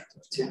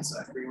perspective too. So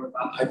I agree with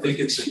that. I think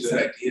it's a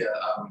good idea.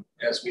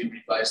 As we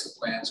revise the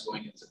plans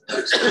going into the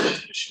next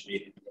commission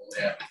meeting,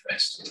 we'll add the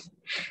fence to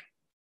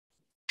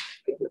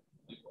it.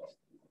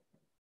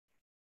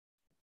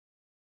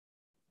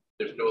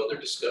 There's no other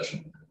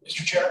discussion.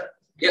 Mr. Chair.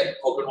 Yeah,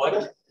 Alderman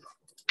Weigel.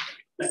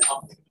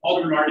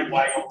 Alderman Marty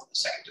Weigel, the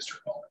 2nd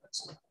District Alderman.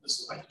 This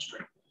is my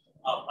district.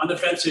 On the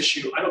fence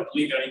issue, I don't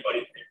believe anybody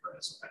in the paper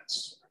has a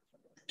fence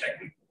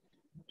protecting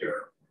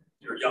their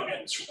young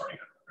ends from running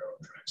on the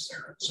railroad tracks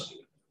there. So,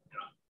 you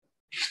know,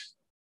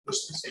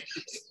 just the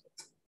safety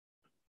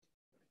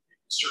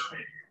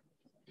survey,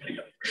 getting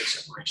up the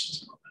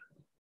separations.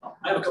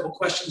 I have a couple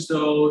questions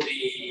though.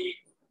 The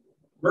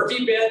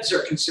Murphy beds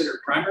are considered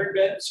primary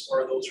beds,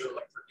 or those are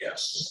like for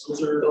guests?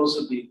 Those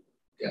would be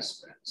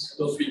guest beds.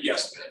 Those would be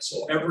guest beds.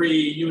 So every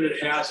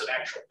unit has an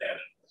actual bed.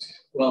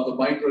 Well, the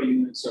micro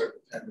units are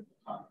dependent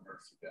upon the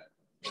Murphy bed.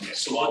 Okay,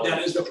 so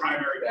that is the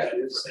primary bed. That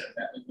is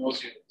in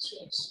those units,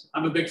 yes.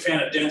 I'm a big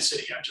fan of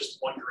density. I'm just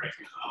wondering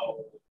how.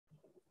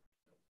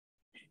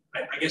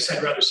 I guess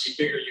I'd rather see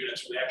bigger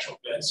units with actual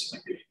beds. Seem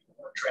like they'd be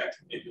more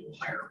attractive, maybe a little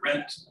higher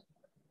rent,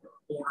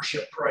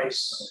 ownership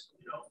price.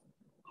 You know,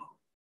 I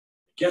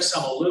guess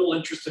I'm a little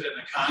interested in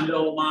the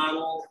condo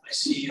model. I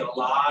see a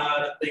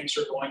lot of things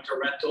are going to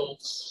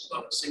rentals. A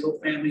lot of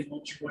single-family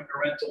homes are going to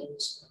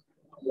rentals.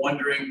 I'm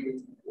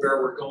wondering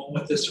where we're going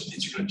with this. If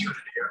these are going to turn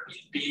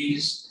into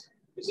Airbnbs,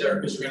 is there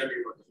going to be a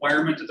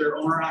requirement that they're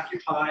owner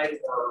occupied,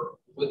 or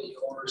would the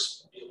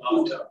owners be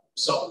allowed to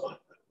sublet?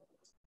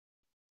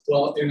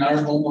 Well, in our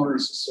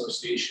homeowners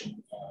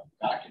association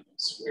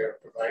documents, we are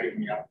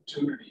providing the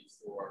opportunity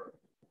for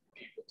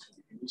people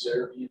to use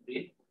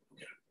Airbnb,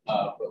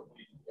 but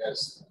we,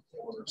 as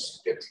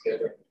owners get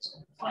together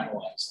and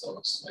finalize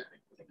those, I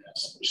think we're going to have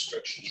some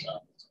restrictions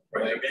on it.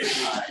 Right, maybe.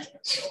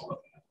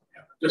 So,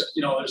 just,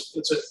 you know,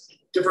 it's a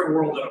different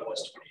world than it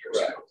was 20 years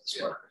ago. As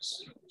far as,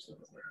 you know,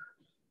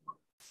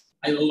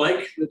 I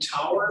like the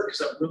tower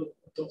because I really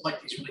don't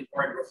like these really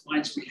boring roof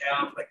lines we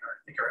have. Like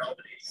I think our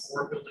Element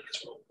 84 building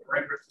is real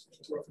boring roof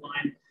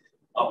line.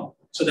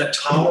 So that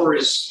tower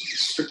is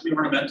strictly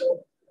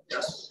ornamental.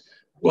 Yes.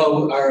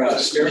 Well, our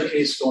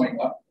staircase going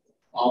up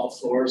all the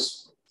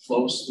floors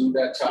flows through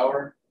that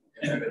tower,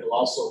 And it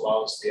also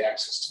allows the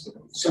access to the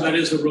roof. So that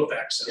is a roof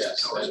access.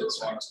 Yes, that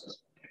is one of the,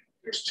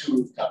 there's 2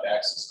 rooftop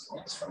access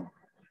points from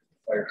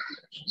fire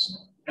protection. So.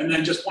 And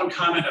then just one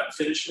comment on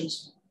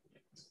finishes.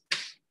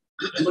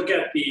 I look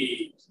at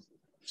the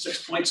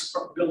 6 Points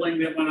building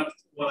that went up,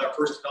 one of our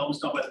first developments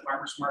done by the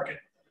farmers market.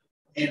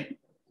 And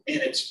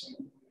it's,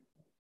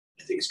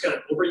 I think it's got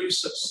an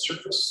overuse of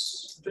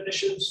surface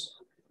finishes.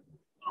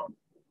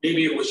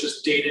 Maybe it was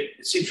just dated.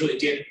 It seems really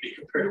dated to me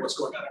compared to what's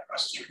going on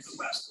across the street from the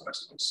west. The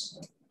west looks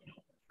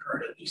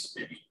current, at least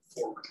maybe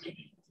forward.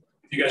 Maybe.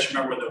 If you guys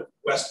remember when the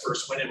west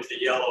first went in with the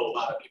yellow, a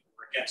lot of people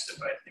were against it,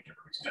 but I think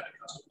everybody's kind of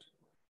accustomed to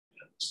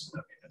it.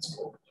 Okay, that's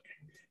forward looking.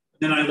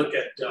 And then I look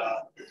at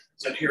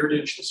is that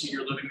Heritage, the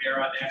senior living there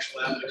on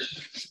National Avenue.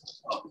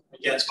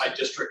 Again, it's my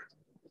district.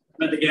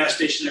 I'm at the gas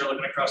station there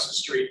looking across the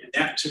street, and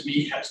that to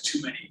me has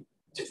too many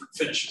different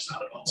finishes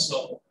on it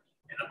also.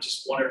 And I'm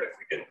just wondering if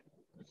we could,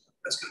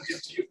 that's going to be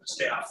up to you, the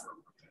staff, or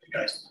you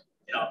guys,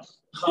 you know,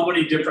 how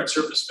many different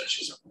surface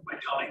finishes? Am I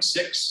counting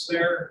 6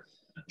 there?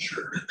 I'm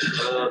sure.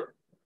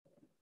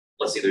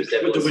 Let's see, there's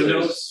definitely, the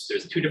windows.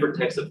 There's 2 different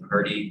types of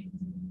hardy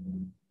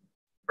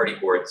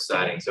board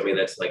siding. So I mean,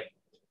 that's like,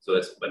 so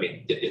that's, I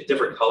mean, it's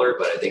different color,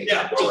 but I think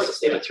it's more or less the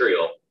same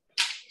material.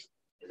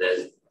 And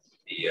then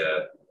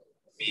the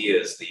B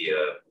is the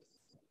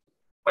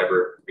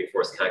fiber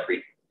reinforced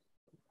concrete,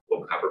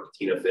 low copper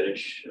patina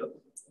finish.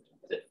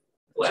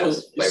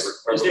 Glass,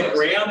 so is there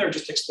gray on there, or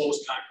just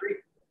exposed concrete?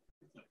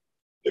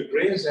 The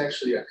gray is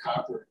actually a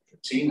copper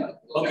patina.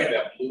 Okay.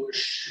 That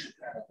bluish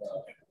kind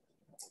of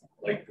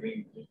light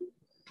green blue.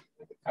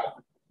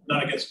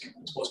 Not against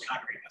exposed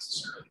concrete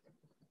necessarily.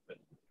 But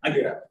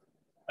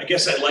I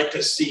guess I'd like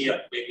to see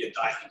maybe a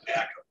dialing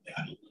back of that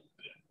a little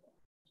bit.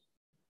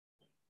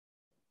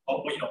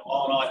 Oh, well, you know,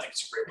 all in all, I think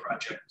it's a great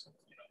project.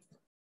 You know,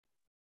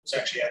 it's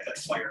actually at that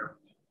fire.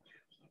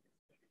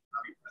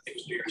 I think it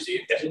was New Year's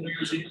Eve. Definitely New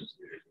Year's Eve.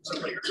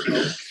 Somebody years ago.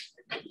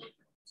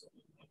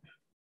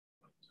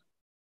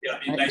 Yeah,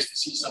 it'd be nice to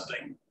see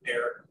something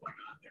there going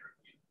on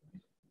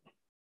there.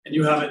 And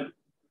you haven't,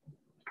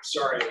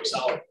 sorry, I was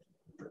out,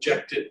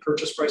 projected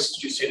purchase prices.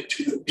 Did you say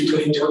between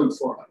 2 and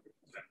 400?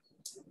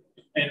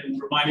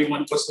 And remind me,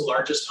 what's the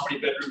largest? How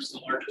many bedrooms is the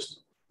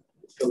largest?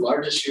 The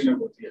largest unit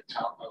would be a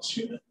townhouse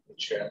unit,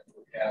 which would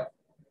have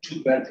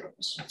 2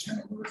 bedrooms and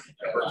a roof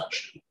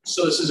option.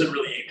 So this isn't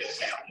really aimed at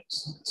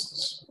families. This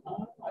is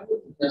I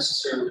wouldn't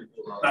necessarily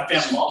do not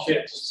family, small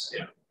kids.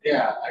 Yeah.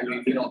 Yeah, I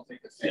mean, we don't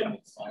think a family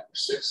of 5 or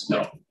 6.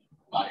 No.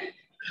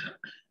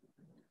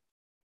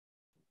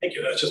 Thank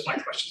you. That's just my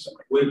questions.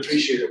 We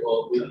appreciate it.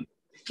 Well, we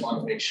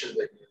want to make sure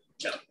that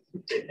you.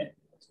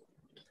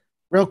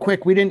 Real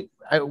quick, we didn't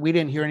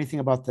hear anything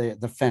about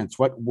the fence.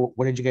 What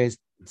did you guys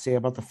say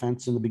about the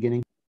fence in the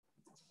beginning?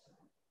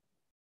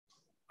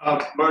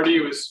 Marty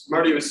was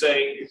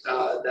saying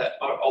that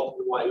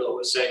Alderman Weigel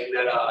was saying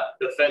that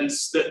the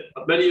fence, that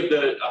many of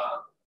the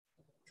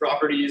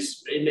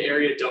properties in the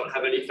area don't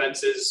have any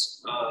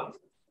fences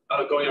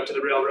going up to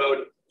the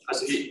railroad.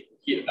 So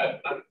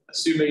I'm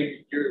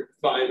assuming you're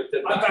fine with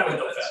them. I'm fine with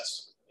no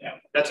fence. Yeah,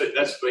 that's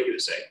what he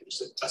was saying.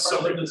 Just a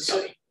summary of the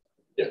city.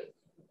 Yeah.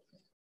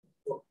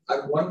 Well,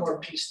 one more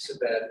piece to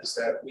that is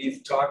that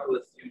we've talked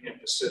with Union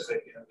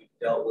Pacific and we've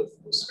dealt with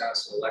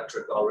Wisconsin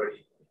Electric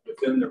already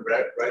within the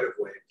right of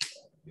way,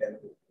 and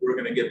we're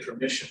going to get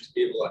permission to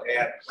be able to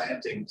add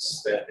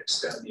plantings that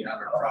extend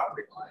beyond our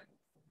property line,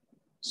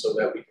 so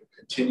that we can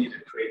continue to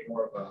create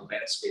more of a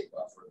landscape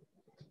buffer.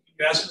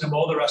 You asking to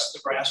mow the rest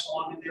of the grass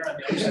along in there on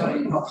the other side?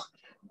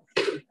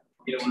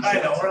 I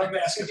know what I'm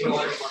asking for.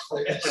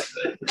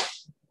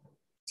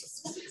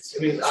 I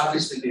mean,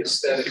 obviously the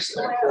aesthetics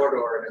of the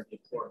corridor are going to be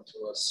important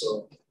to us.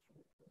 So,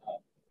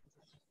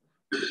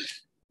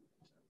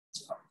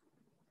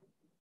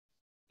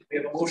 we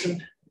have a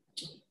motion.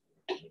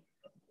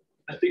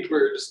 I think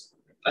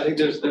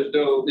there's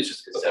no. It's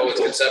just conceptual. Oh, it's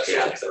conceptual.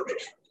 Yeah.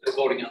 They're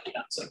voting on the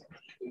concept.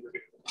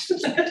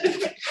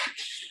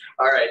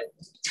 All right.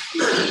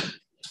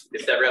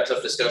 If that wraps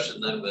up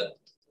discussion, then we'll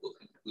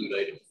conclude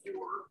item 4.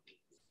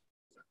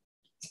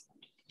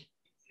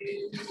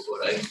 And we'll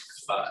go to item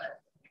 5.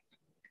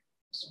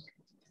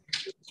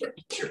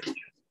 Sure.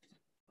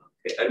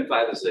 Okay, item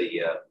 5 is a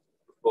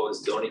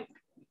proposed zoning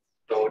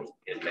code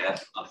and map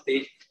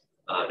update.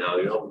 Now,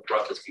 you know, we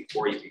brought this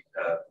before you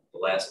the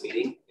last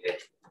meeting and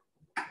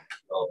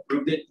all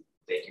approved it.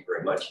 Thank you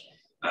very much.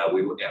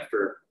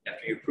 After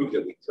you approved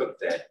it, we took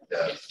that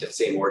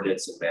same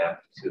ordinance and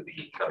map to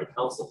the county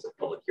council for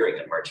public hearing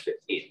on March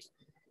 15th.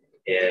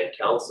 And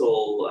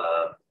council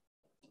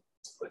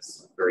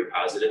was very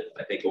positive,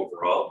 I think,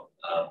 overall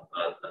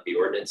on the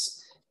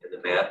ordinance and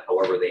the map.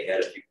 However, they had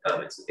a few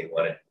comments that they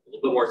wanted a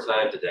little bit more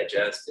time to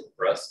digest and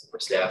for us, for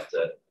staff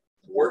to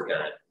work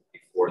on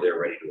before they're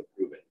ready to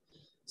approve it.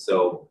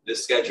 So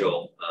this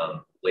schedule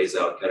lays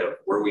out kind of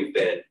where we've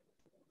been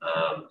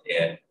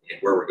and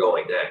where we're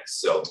going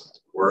next. So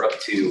we're up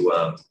to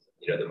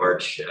the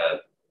March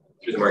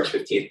through the March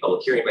 15th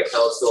public hearing by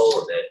council,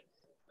 and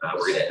then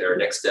we're going to our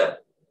next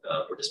step.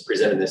 We're just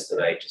presenting this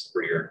tonight just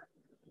for your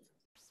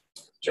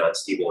John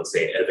Steele would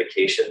say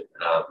edification.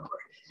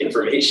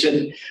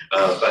 information.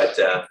 But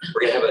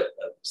we're going to have a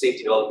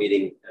safety development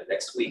meeting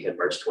next week on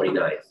March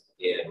 29th,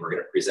 and we're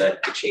going to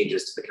present the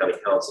changes to the county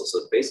council. So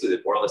it's basically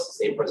more or less the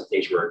same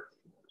presentation we're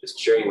just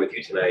sharing with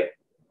you tonight.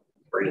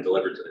 We're going to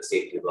deliver to the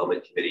safety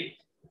development committee,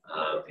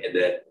 and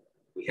then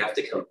we have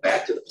to come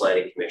back to the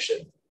planning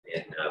commission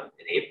in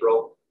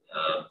April,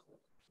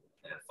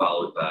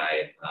 followed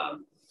by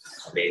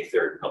May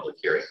 3rd public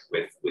hearing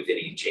with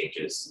any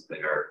changes that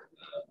are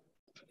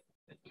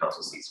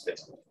council sees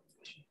fit.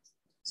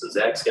 So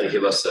Zach's going to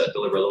give us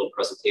deliver a little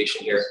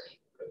presentation here,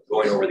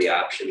 going over the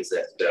options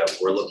that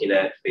we're looking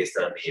at based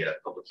on the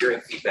public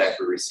hearing feedback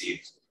we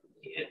received,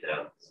 and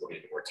we'll get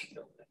into more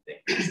detail.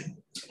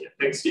 Yeah,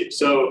 thanks, Steve.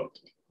 So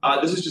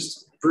this is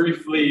just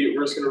briefly,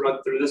 we're just going to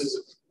run through. This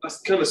is a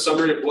kind of a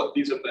summary of what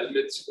these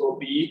amendments will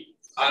be.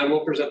 And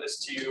we'll present this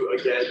to you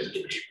again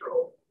in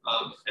April.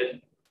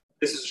 And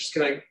this is just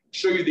going to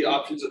show you the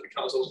options that the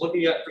council is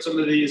looking at for some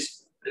of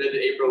these. And then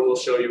in April, we'll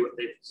show you what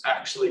they've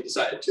actually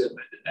decided to amend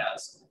it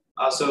as.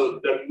 So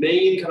the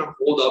main kind of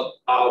holdup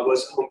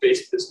was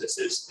home-based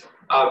businesses.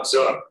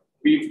 So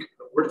we've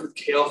worked with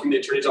Kale from the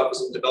attorney's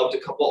office and developed a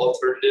couple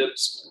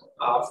alternatives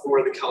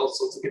for the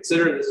council to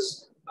consider. And this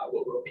is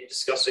what we'll be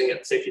discussing at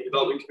the Safety and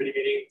Development Committee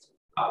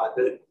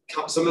meeting.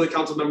 Some of the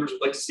council members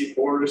would like to see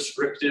more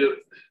restrictive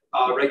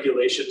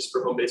regulations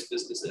for home-based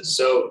businesses.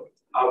 So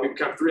we've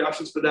got 3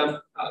 options for them.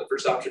 The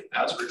first option,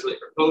 as originally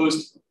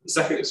proposed. The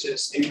second is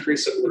just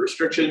increase some of the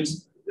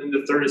restrictions. And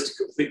the third is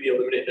to completely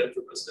eliminate them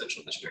from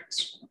residential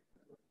districts.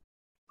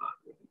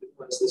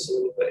 Let's this a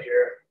little bit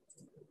here.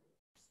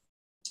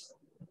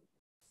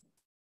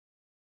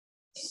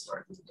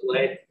 Sorry for the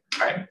delay.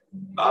 All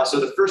right.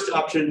 So the first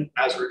option,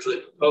 as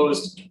originally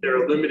proposed,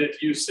 there are limited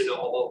use in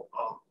all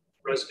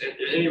in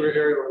any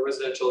area where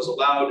residential is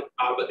allowed,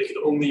 but they can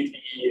only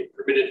be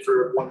permitted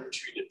for 1 or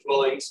 2 unit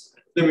dwellings.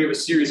 Then we have a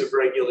series of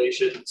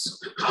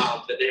regulations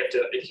that they have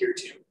to adhere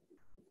to.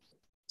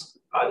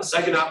 The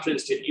second option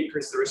is to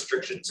increase the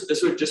restrictions. So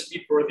this would just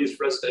be for these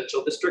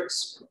residential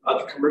districts.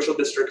 The commercial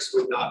districts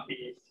would not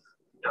be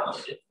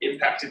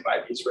impacted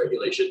by these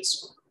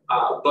regulations.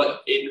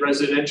 But in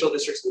residential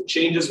districts, the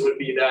changes would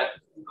be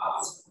that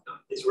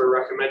these were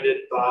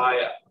recommended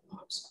by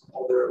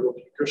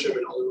Alderwoman Grisham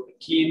and Alderwoman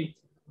Keene,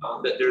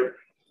 that there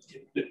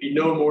could be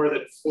no more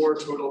than 4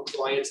 total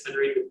clients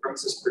entering the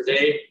premises per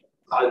day.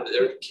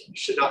 There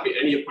should not be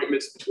any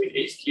appointments between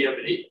 8 p.m.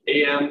 and 8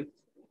 a.m.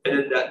 And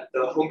then that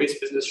the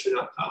home-based business should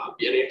not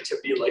be any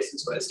activity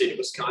licensed by the state of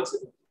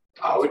Wisconsin,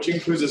 which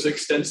includes this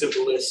extensive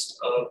list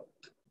of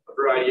a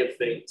variety of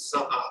things.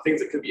 Some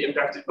things that could be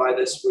impacted by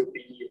this would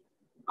be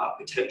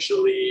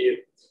potentially,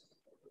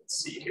 let's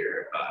see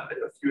here,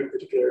 and a few in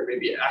particular,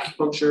 maybe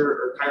acupuncture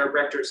or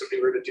chiropractor. If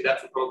somebody were to do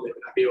that from home, they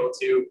would not be able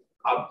to.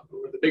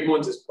 One of the big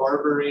ones is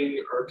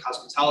barbering or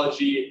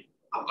cosmetology.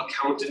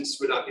 Accountants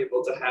would not be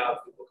able to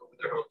have people come to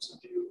their homes and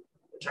do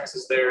their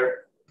taxes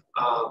there.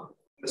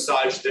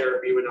 Massage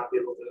therapy would not be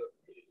able to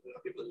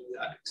do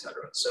that,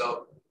 etc.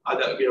 So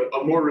that would be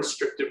a more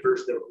restrictive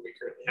version than what we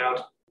currently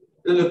have.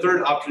 And then the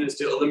third option is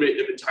to eliminate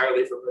them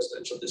entirely from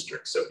residential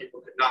districts, so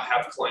people could not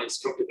have clients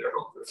come to their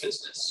home for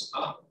business.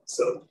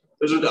 So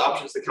those are the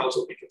options the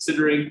council will be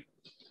considering.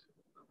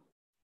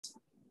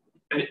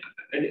 And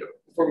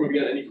before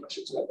moving on, any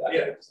questions about that?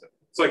 Yeah, it's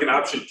like an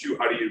option 2.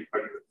 How do you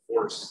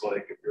enforce,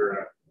 like if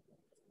you're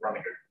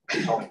running a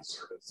accounting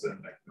service and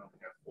I can only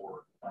have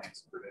 4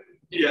 clients per day?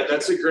 Yeah,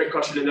 that's a great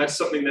question, and that's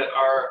something that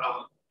our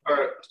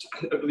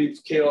I believe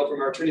Kale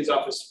from our attorney's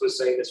office was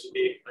saying this would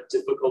be a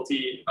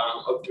difficulty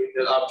of doing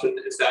that option,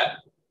 is that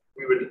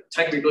we would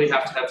technically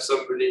have to have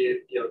somebody,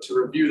 to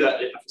review that.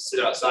 They have to sit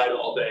outside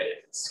all day.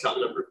 It's count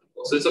the number of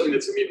people. So it's something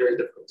that's going to be very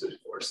difficult to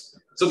enforce.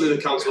 Something the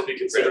council will be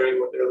considering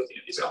when they're looking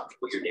at these options.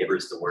 Put your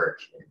neighbors to work.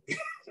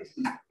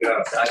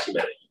 Yeah.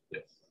 Document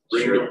it.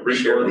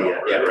 Sure,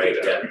 yeah, right.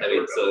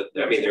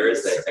 Yeah. I mean, there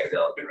is that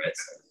technology, right?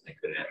 So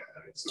that could happen.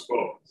 I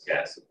suppose.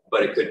 Yes,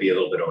 but it could be a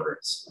little bit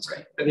onerous.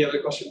 Right. Any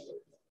other questions?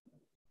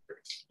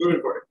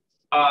 Moving forward,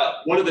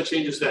 one of the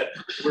changes that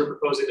we're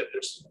proposing that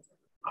there's,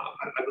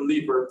 I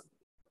believe we're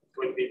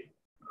going to be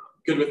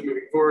good with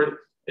moving forward,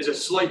 is a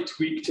slight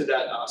tweak to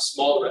that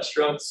small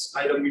restaurants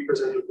item we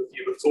presented with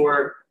you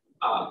before.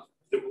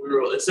 We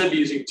will instead be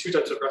using 2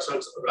 types of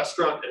restaurants: a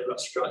restaurant and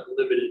restaurant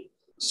limited.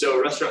 So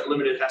a restaurant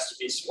limited has to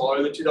be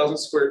smaller than 2,000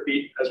 square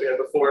feet, as we had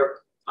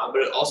before, but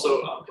it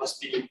also must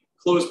be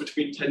closed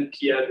between 10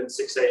 p.m. and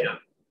 6 a.m.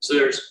 So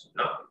there's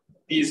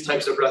these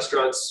types of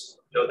restaurants,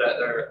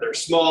 that they're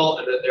small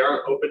and that they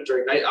aren't open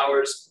during night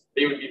hours.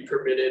 They would be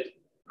permitted.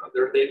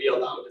 They'd be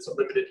allowed as a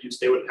limited use.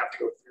 They wouldn't have to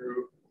go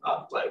through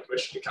planning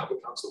commission and common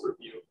council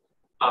review,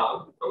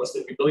 unless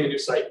they'd be building a new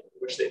site,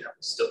 which they'd have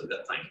to still do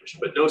that planning commission.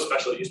 But no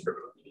special use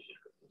permit would be needed,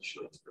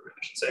 conditional use permit,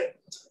 I should say.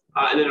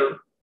 And then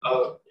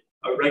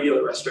a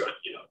regular restaurant,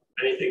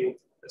 anything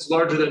that's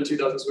larger than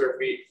 2,000 square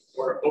feet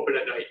or open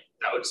at night,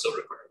 that would still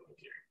require a public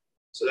hearing.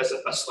 So that's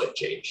a slight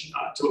change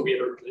to what we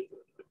had originally put.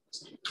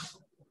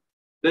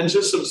 Then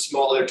just some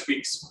smaller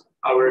tweaks.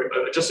 We're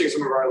adjusting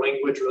some of our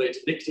language related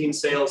to nicotine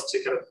sales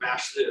to kind of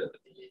match the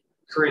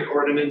current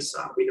ordinance.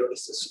 We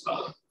noticed this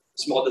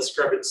small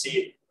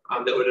discrepancy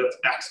that would have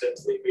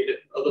accidentally made it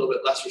a little bit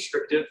less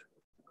restrictive.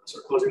 So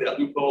we're closing that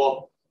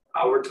loophole.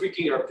 We're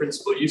tweaking our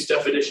principal use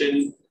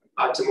definition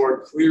to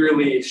more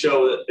clearly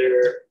show that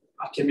there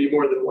can be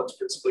more than one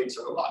principal use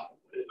on a lot.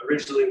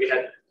 Originally, we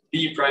had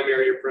the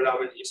primary or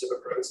predominant use of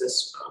a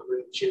premises. We're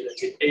going to change that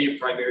to a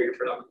primary or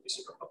predominant use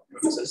of a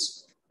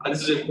premises.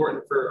 This is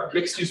important for our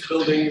mixed-use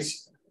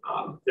buildings.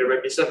 There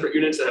might be separate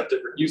units that have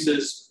different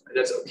uses, and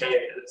that's okay.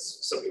 And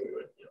it's something we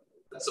would,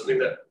 that's something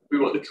that we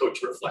want the code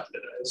to reflect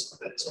that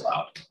is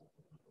allowed.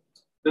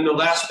 Then the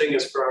last thing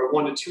is for our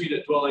 1 to 2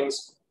 unit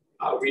dwellings.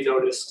 We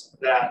noticed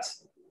that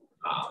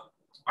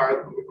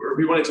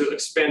we wanted to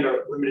expand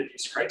our limited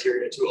use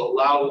criteria to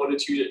allow 1 to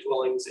 2 unit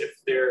dwellings if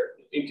they're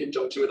in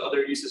conjunction with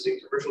other uses in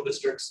commercial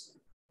districts.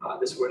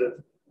 This would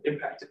have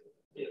impacted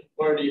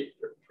already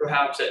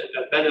perhaps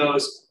at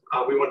Benno's.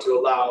 We want to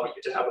allow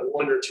you to have a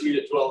 1 or 2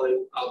 unit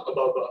dwelling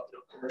above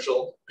a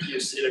commercial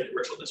use in a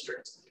commercial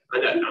district,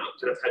 and that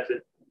kind of had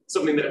been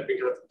something that had been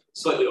kind of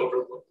slightly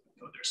overlooked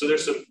there. So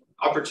there's some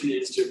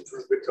opportunities to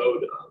improve the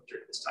code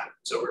during this time.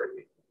 So we're going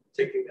to be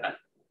taking that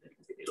and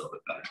making it a little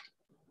bit better.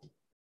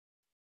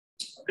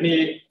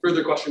 Any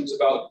further questions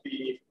about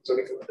the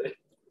zoning code update?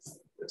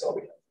 That's all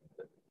we have.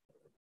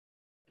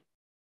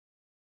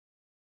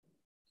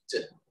 That's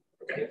it.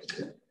 Okay.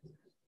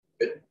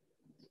 Good.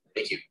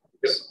 Thank you.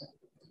 Yep.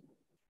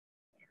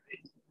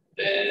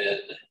 Then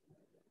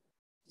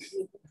we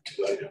move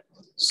to item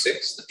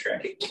 6, the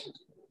tracking.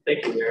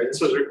 Thank you, Mayor.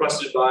 This was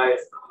requested by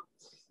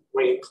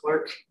Wayne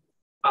Clark.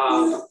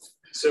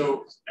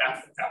 So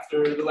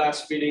after the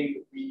last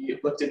meeting, we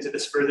looked into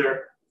this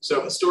further.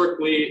 So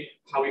historically,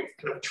 how we've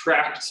kind of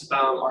tracked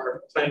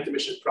our planning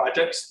commission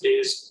projects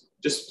is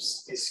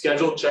just these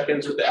scheduled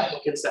check-ins with the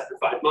applicants after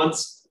 5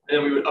 months, and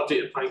then we would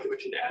update the planning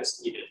commission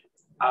as needed.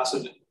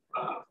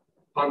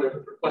 On the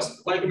request of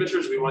the planning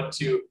commissioners, we want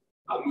to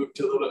move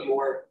to a little bit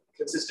more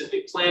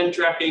consistently planned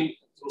tracking.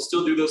 So we'll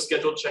still do those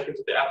scheduled check-ins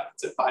with the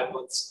applicants at 5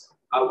 months.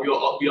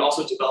 We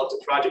also developed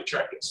a project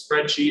tracking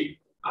spreadsheet,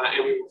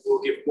 and we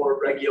will give more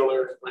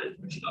regular planning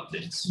commission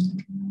updates.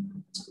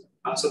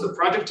 So the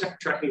project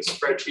tracking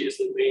spreadsheet is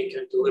the main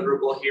kind of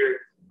deliverable here.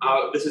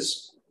 This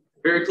is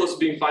very close to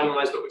being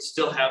finalized, but we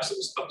still have some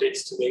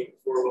updates to make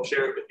before we'll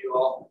share it with you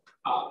all.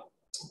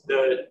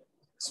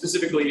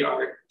 Specifically,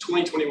 our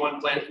 2021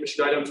 Plan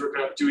Commission items, we're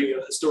kind of doing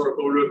a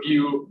historical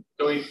review,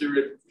 going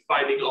through and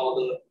finding all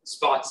the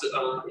spots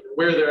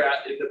where they're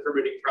at in the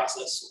permitting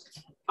process.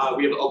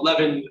 We have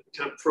 11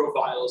 kind of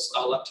profiles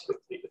left to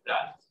complete with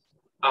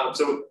that.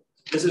 So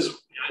this is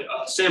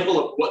a sample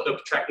of what the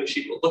tracking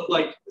sheet will look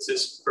like. This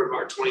is from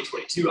our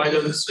 2022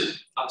 items.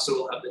 So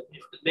we'll have the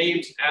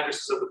names,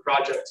 addresses of the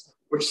project,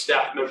 which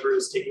staff member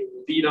is taking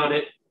the lead on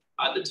it,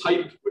 the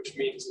type, which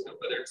means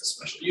whether it's a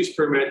special use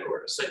permit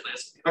or a site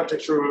landscape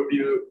architectural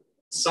review,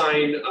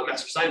 sign,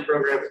 master sign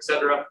program,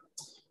 etc.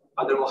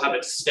 Then we'll have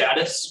its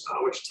status,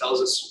 which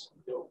tells us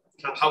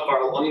kind of how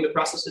far along the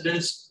process it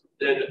is.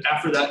 Then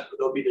after that,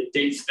 there'll be the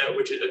dates at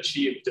which it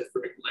achieved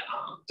different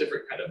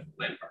kind of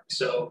landmarks.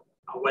 So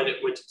when it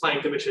went to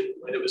planning commission,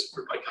 when it was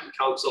approved by county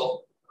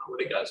council, when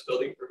it got its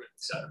building permit,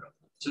 etc.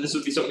 So this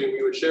would be something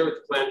we would share with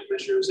the planning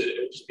commissioners. It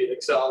would just be an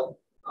Excel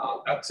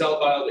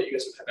file that you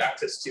guys would have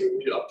access to.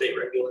 We do update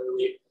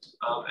regularly,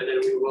 and then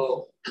we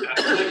will at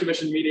planning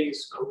commission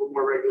meetings we'll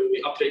more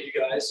regularly update you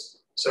guys.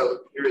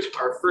 So here's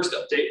our first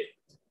update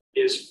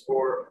is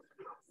for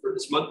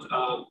this month.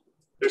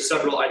 There's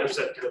several items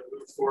that kind of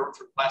moved forward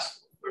from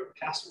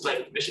past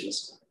planning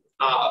commissions.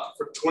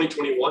 For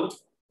 2021,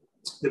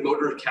 the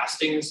motor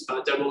castings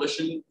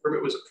demolition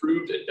permit was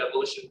approved and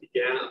demolition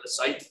began on the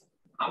site.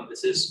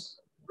 This is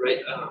right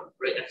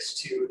next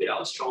to the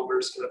Alice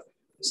Chalmers kind of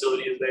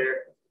facility is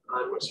there.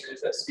 On what street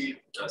is that, Steve?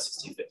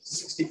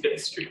 65th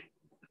Street.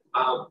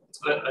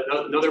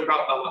 Another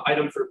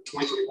item for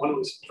 2021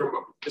 was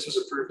this was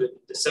approved in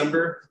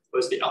December,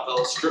 was the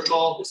Alpha Strip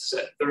Mall. This is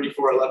at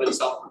 3411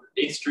 South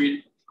 108th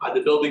Street.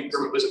 The building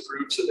permit was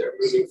approved, so they're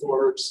moving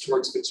forward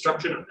towards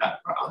construction on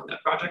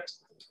that project.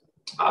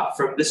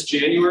 From this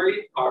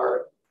January,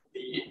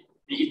 the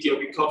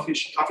Ethiopian coffee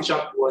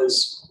shop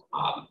was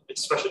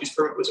its special use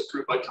permit was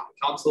approved by county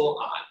council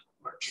on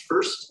March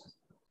 1st,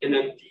 and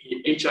then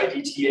the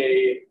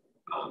HIDTA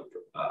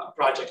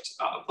project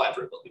applied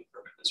for a building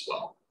permit as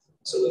well.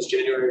 So those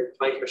January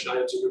planning commission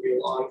items are moving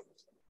along.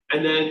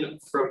 And then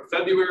from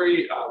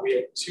February, we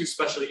had 2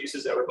 special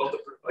uses that were both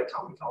approved by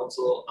county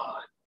council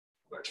on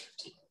March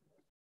 15th.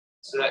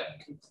 So that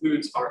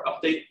concludes our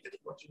update. Any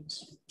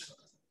questions?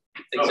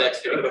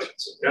 Exactly.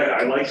 Questions? Yeah,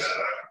 I like that.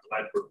 I'm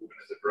glad we're moving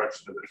in the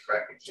direction of the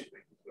tracking sheet.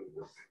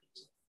 Of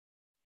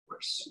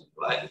course.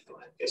 Glad you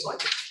guys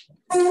like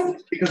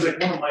it. Because like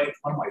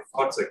one of my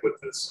thoughts like with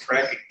this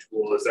tracking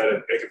tool is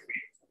that if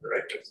I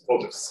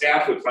suppose if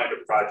staff would find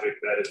a project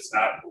that is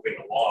not moving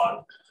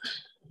along,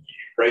 you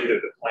write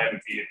the plan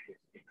would be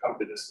you come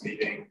to this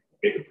meeting,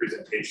 make a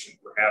presentation,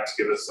 perhaps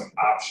give us some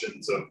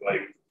options of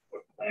like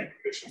what plan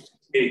commission can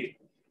take.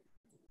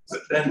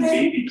 But then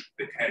maybe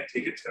to kind of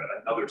take it to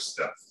another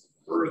step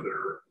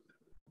further,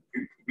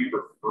 we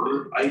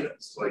prefer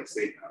items like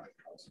say county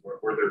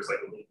where there's like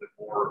a little bit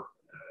more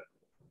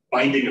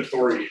binding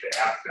authority to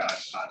act on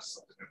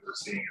something that we're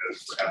seeing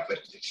as perhaps like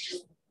an issue,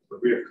 or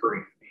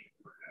reoccurring theme,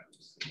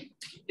 perhaps.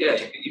 Yeah,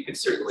 you could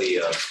certainly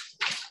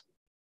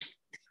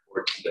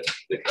report to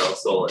the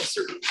council and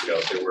certain,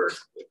 if there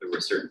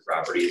were certain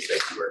properties that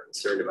you were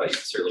concerned about, you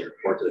could certainly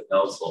report to the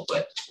council,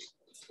 but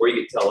or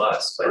you could tell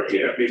us. But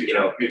yeah, maybe and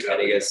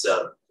I guess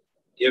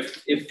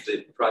if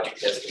the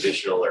project has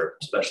conditional or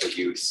special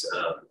use,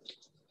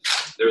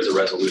 there's a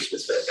resolution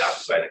that's been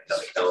adopted by the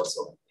county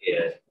council,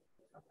 and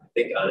I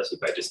think honestly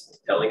by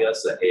just telling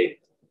us that, hey,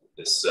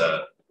 this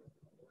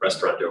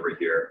restaurant over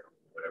here,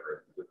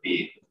 whatever it would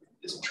be,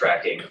 isn't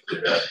tracking,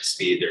 they're not up to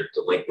speed, they're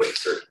delinquent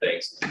certain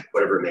things,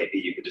 whatever it may be,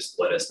 you could just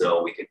let us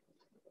know. We could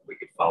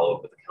follow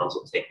up with the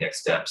council, take next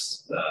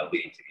steps,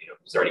 leading to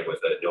starting with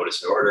a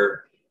notice and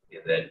order,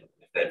 and then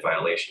if that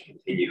violation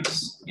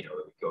continues, it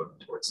would go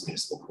towards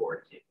municipal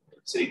court,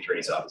 city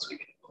attorney's office. We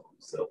can involve.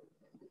 So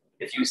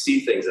if you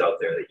see things out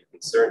there that you're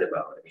concerned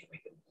about, I mean, we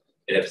can,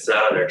 and if it's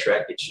not on our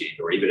tracking sheet,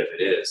 or even if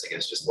it is, I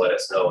guess just let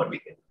us know, and we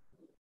can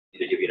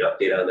either give you an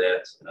update on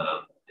that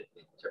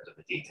in terms of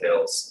the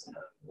details,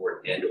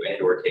 or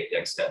take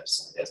next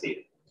steps as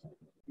needed.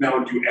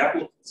 Now, do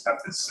applicants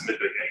have to submit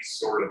like any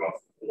sort of a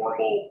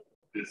formal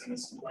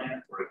business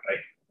plan, or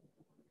like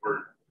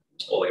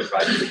a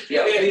project?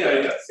 Yeah.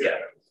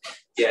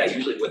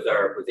 Usually with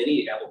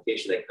any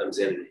application that comes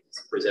in,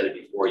 it's presented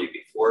before it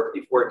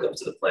comes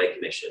to the planning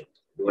commission.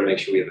 We want to make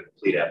sure we have a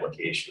complete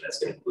application. That's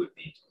going to include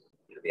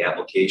the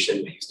application.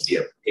 It used to be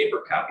a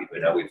paper copy,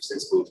 but now we've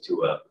since moved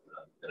to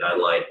an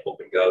online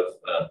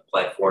OpenGov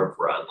platform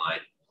for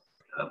online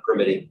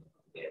permitting.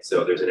 And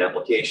so there's an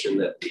application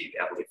that the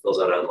applicant fills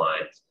out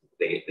online.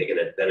 They can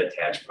then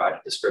attach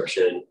project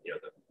description,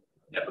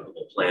 the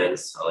applicable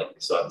plans, like we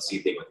saw this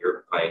evening with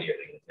your Pioneer.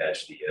 They can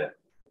attach the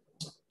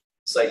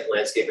site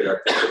landscape and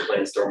architecture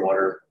plan,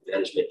 stormwater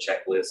management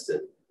checklist,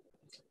 and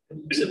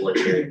civil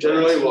engineering.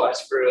 Generally, we'll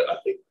ask for, I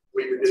think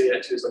what you're getting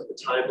at too is like the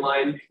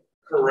timeline.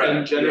 correct?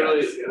 And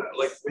generally, yes.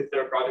 like with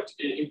their project,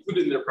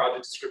 included in their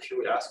project description,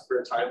 we ask for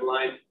a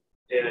timeline,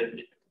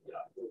 and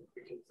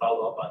we can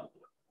follow up on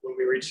when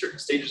we reach certain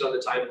stages on the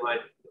timeline.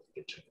 We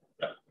can check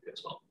that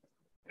as well.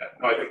 Yeah,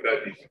 no, I think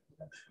that'd be.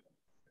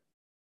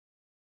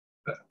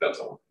 That's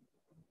all.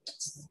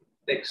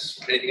 Thanks.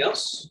 Anything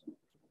else?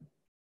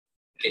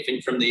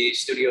 Anything from the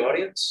studio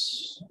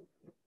audience?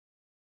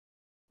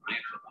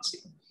 Ryan or Rossi?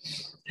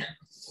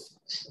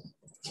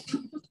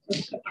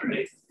 All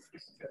right.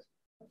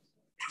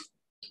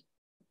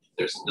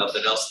 There's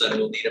nothing else, then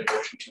we'll need a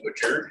motion to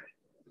adjourn.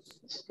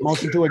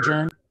 Motion to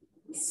adjourn.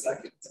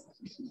 Second.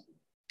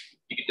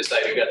 You can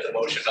decide who got the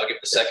motion. I'll give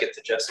the second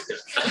to Jessica.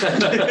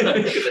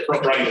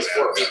 Right. There's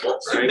 4 people,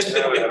 right?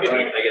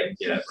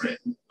 Yeah, right.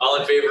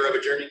 All in favor of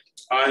adjourning?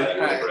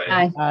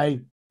 Aye. Aye.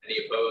 Any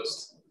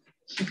opposed?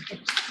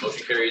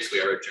 Motion carries.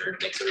 We are adjourned.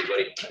 Thanks,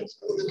 everybody.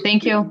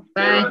 Thank you.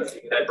 Bye.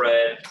 Hi,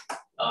 Brian.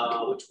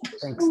 Which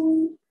Thanks.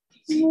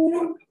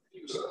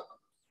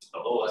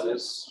 Oh, that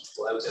is.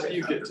 Well, that was. How do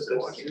you get to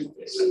Oh,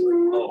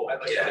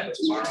 yeah.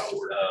 Tomorrow.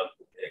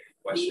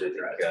 Question.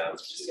 I think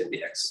just get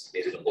the X.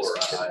 Maybe the Laura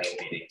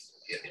meeting.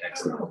 Get the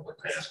X.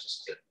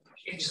 Just get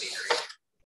change scenery.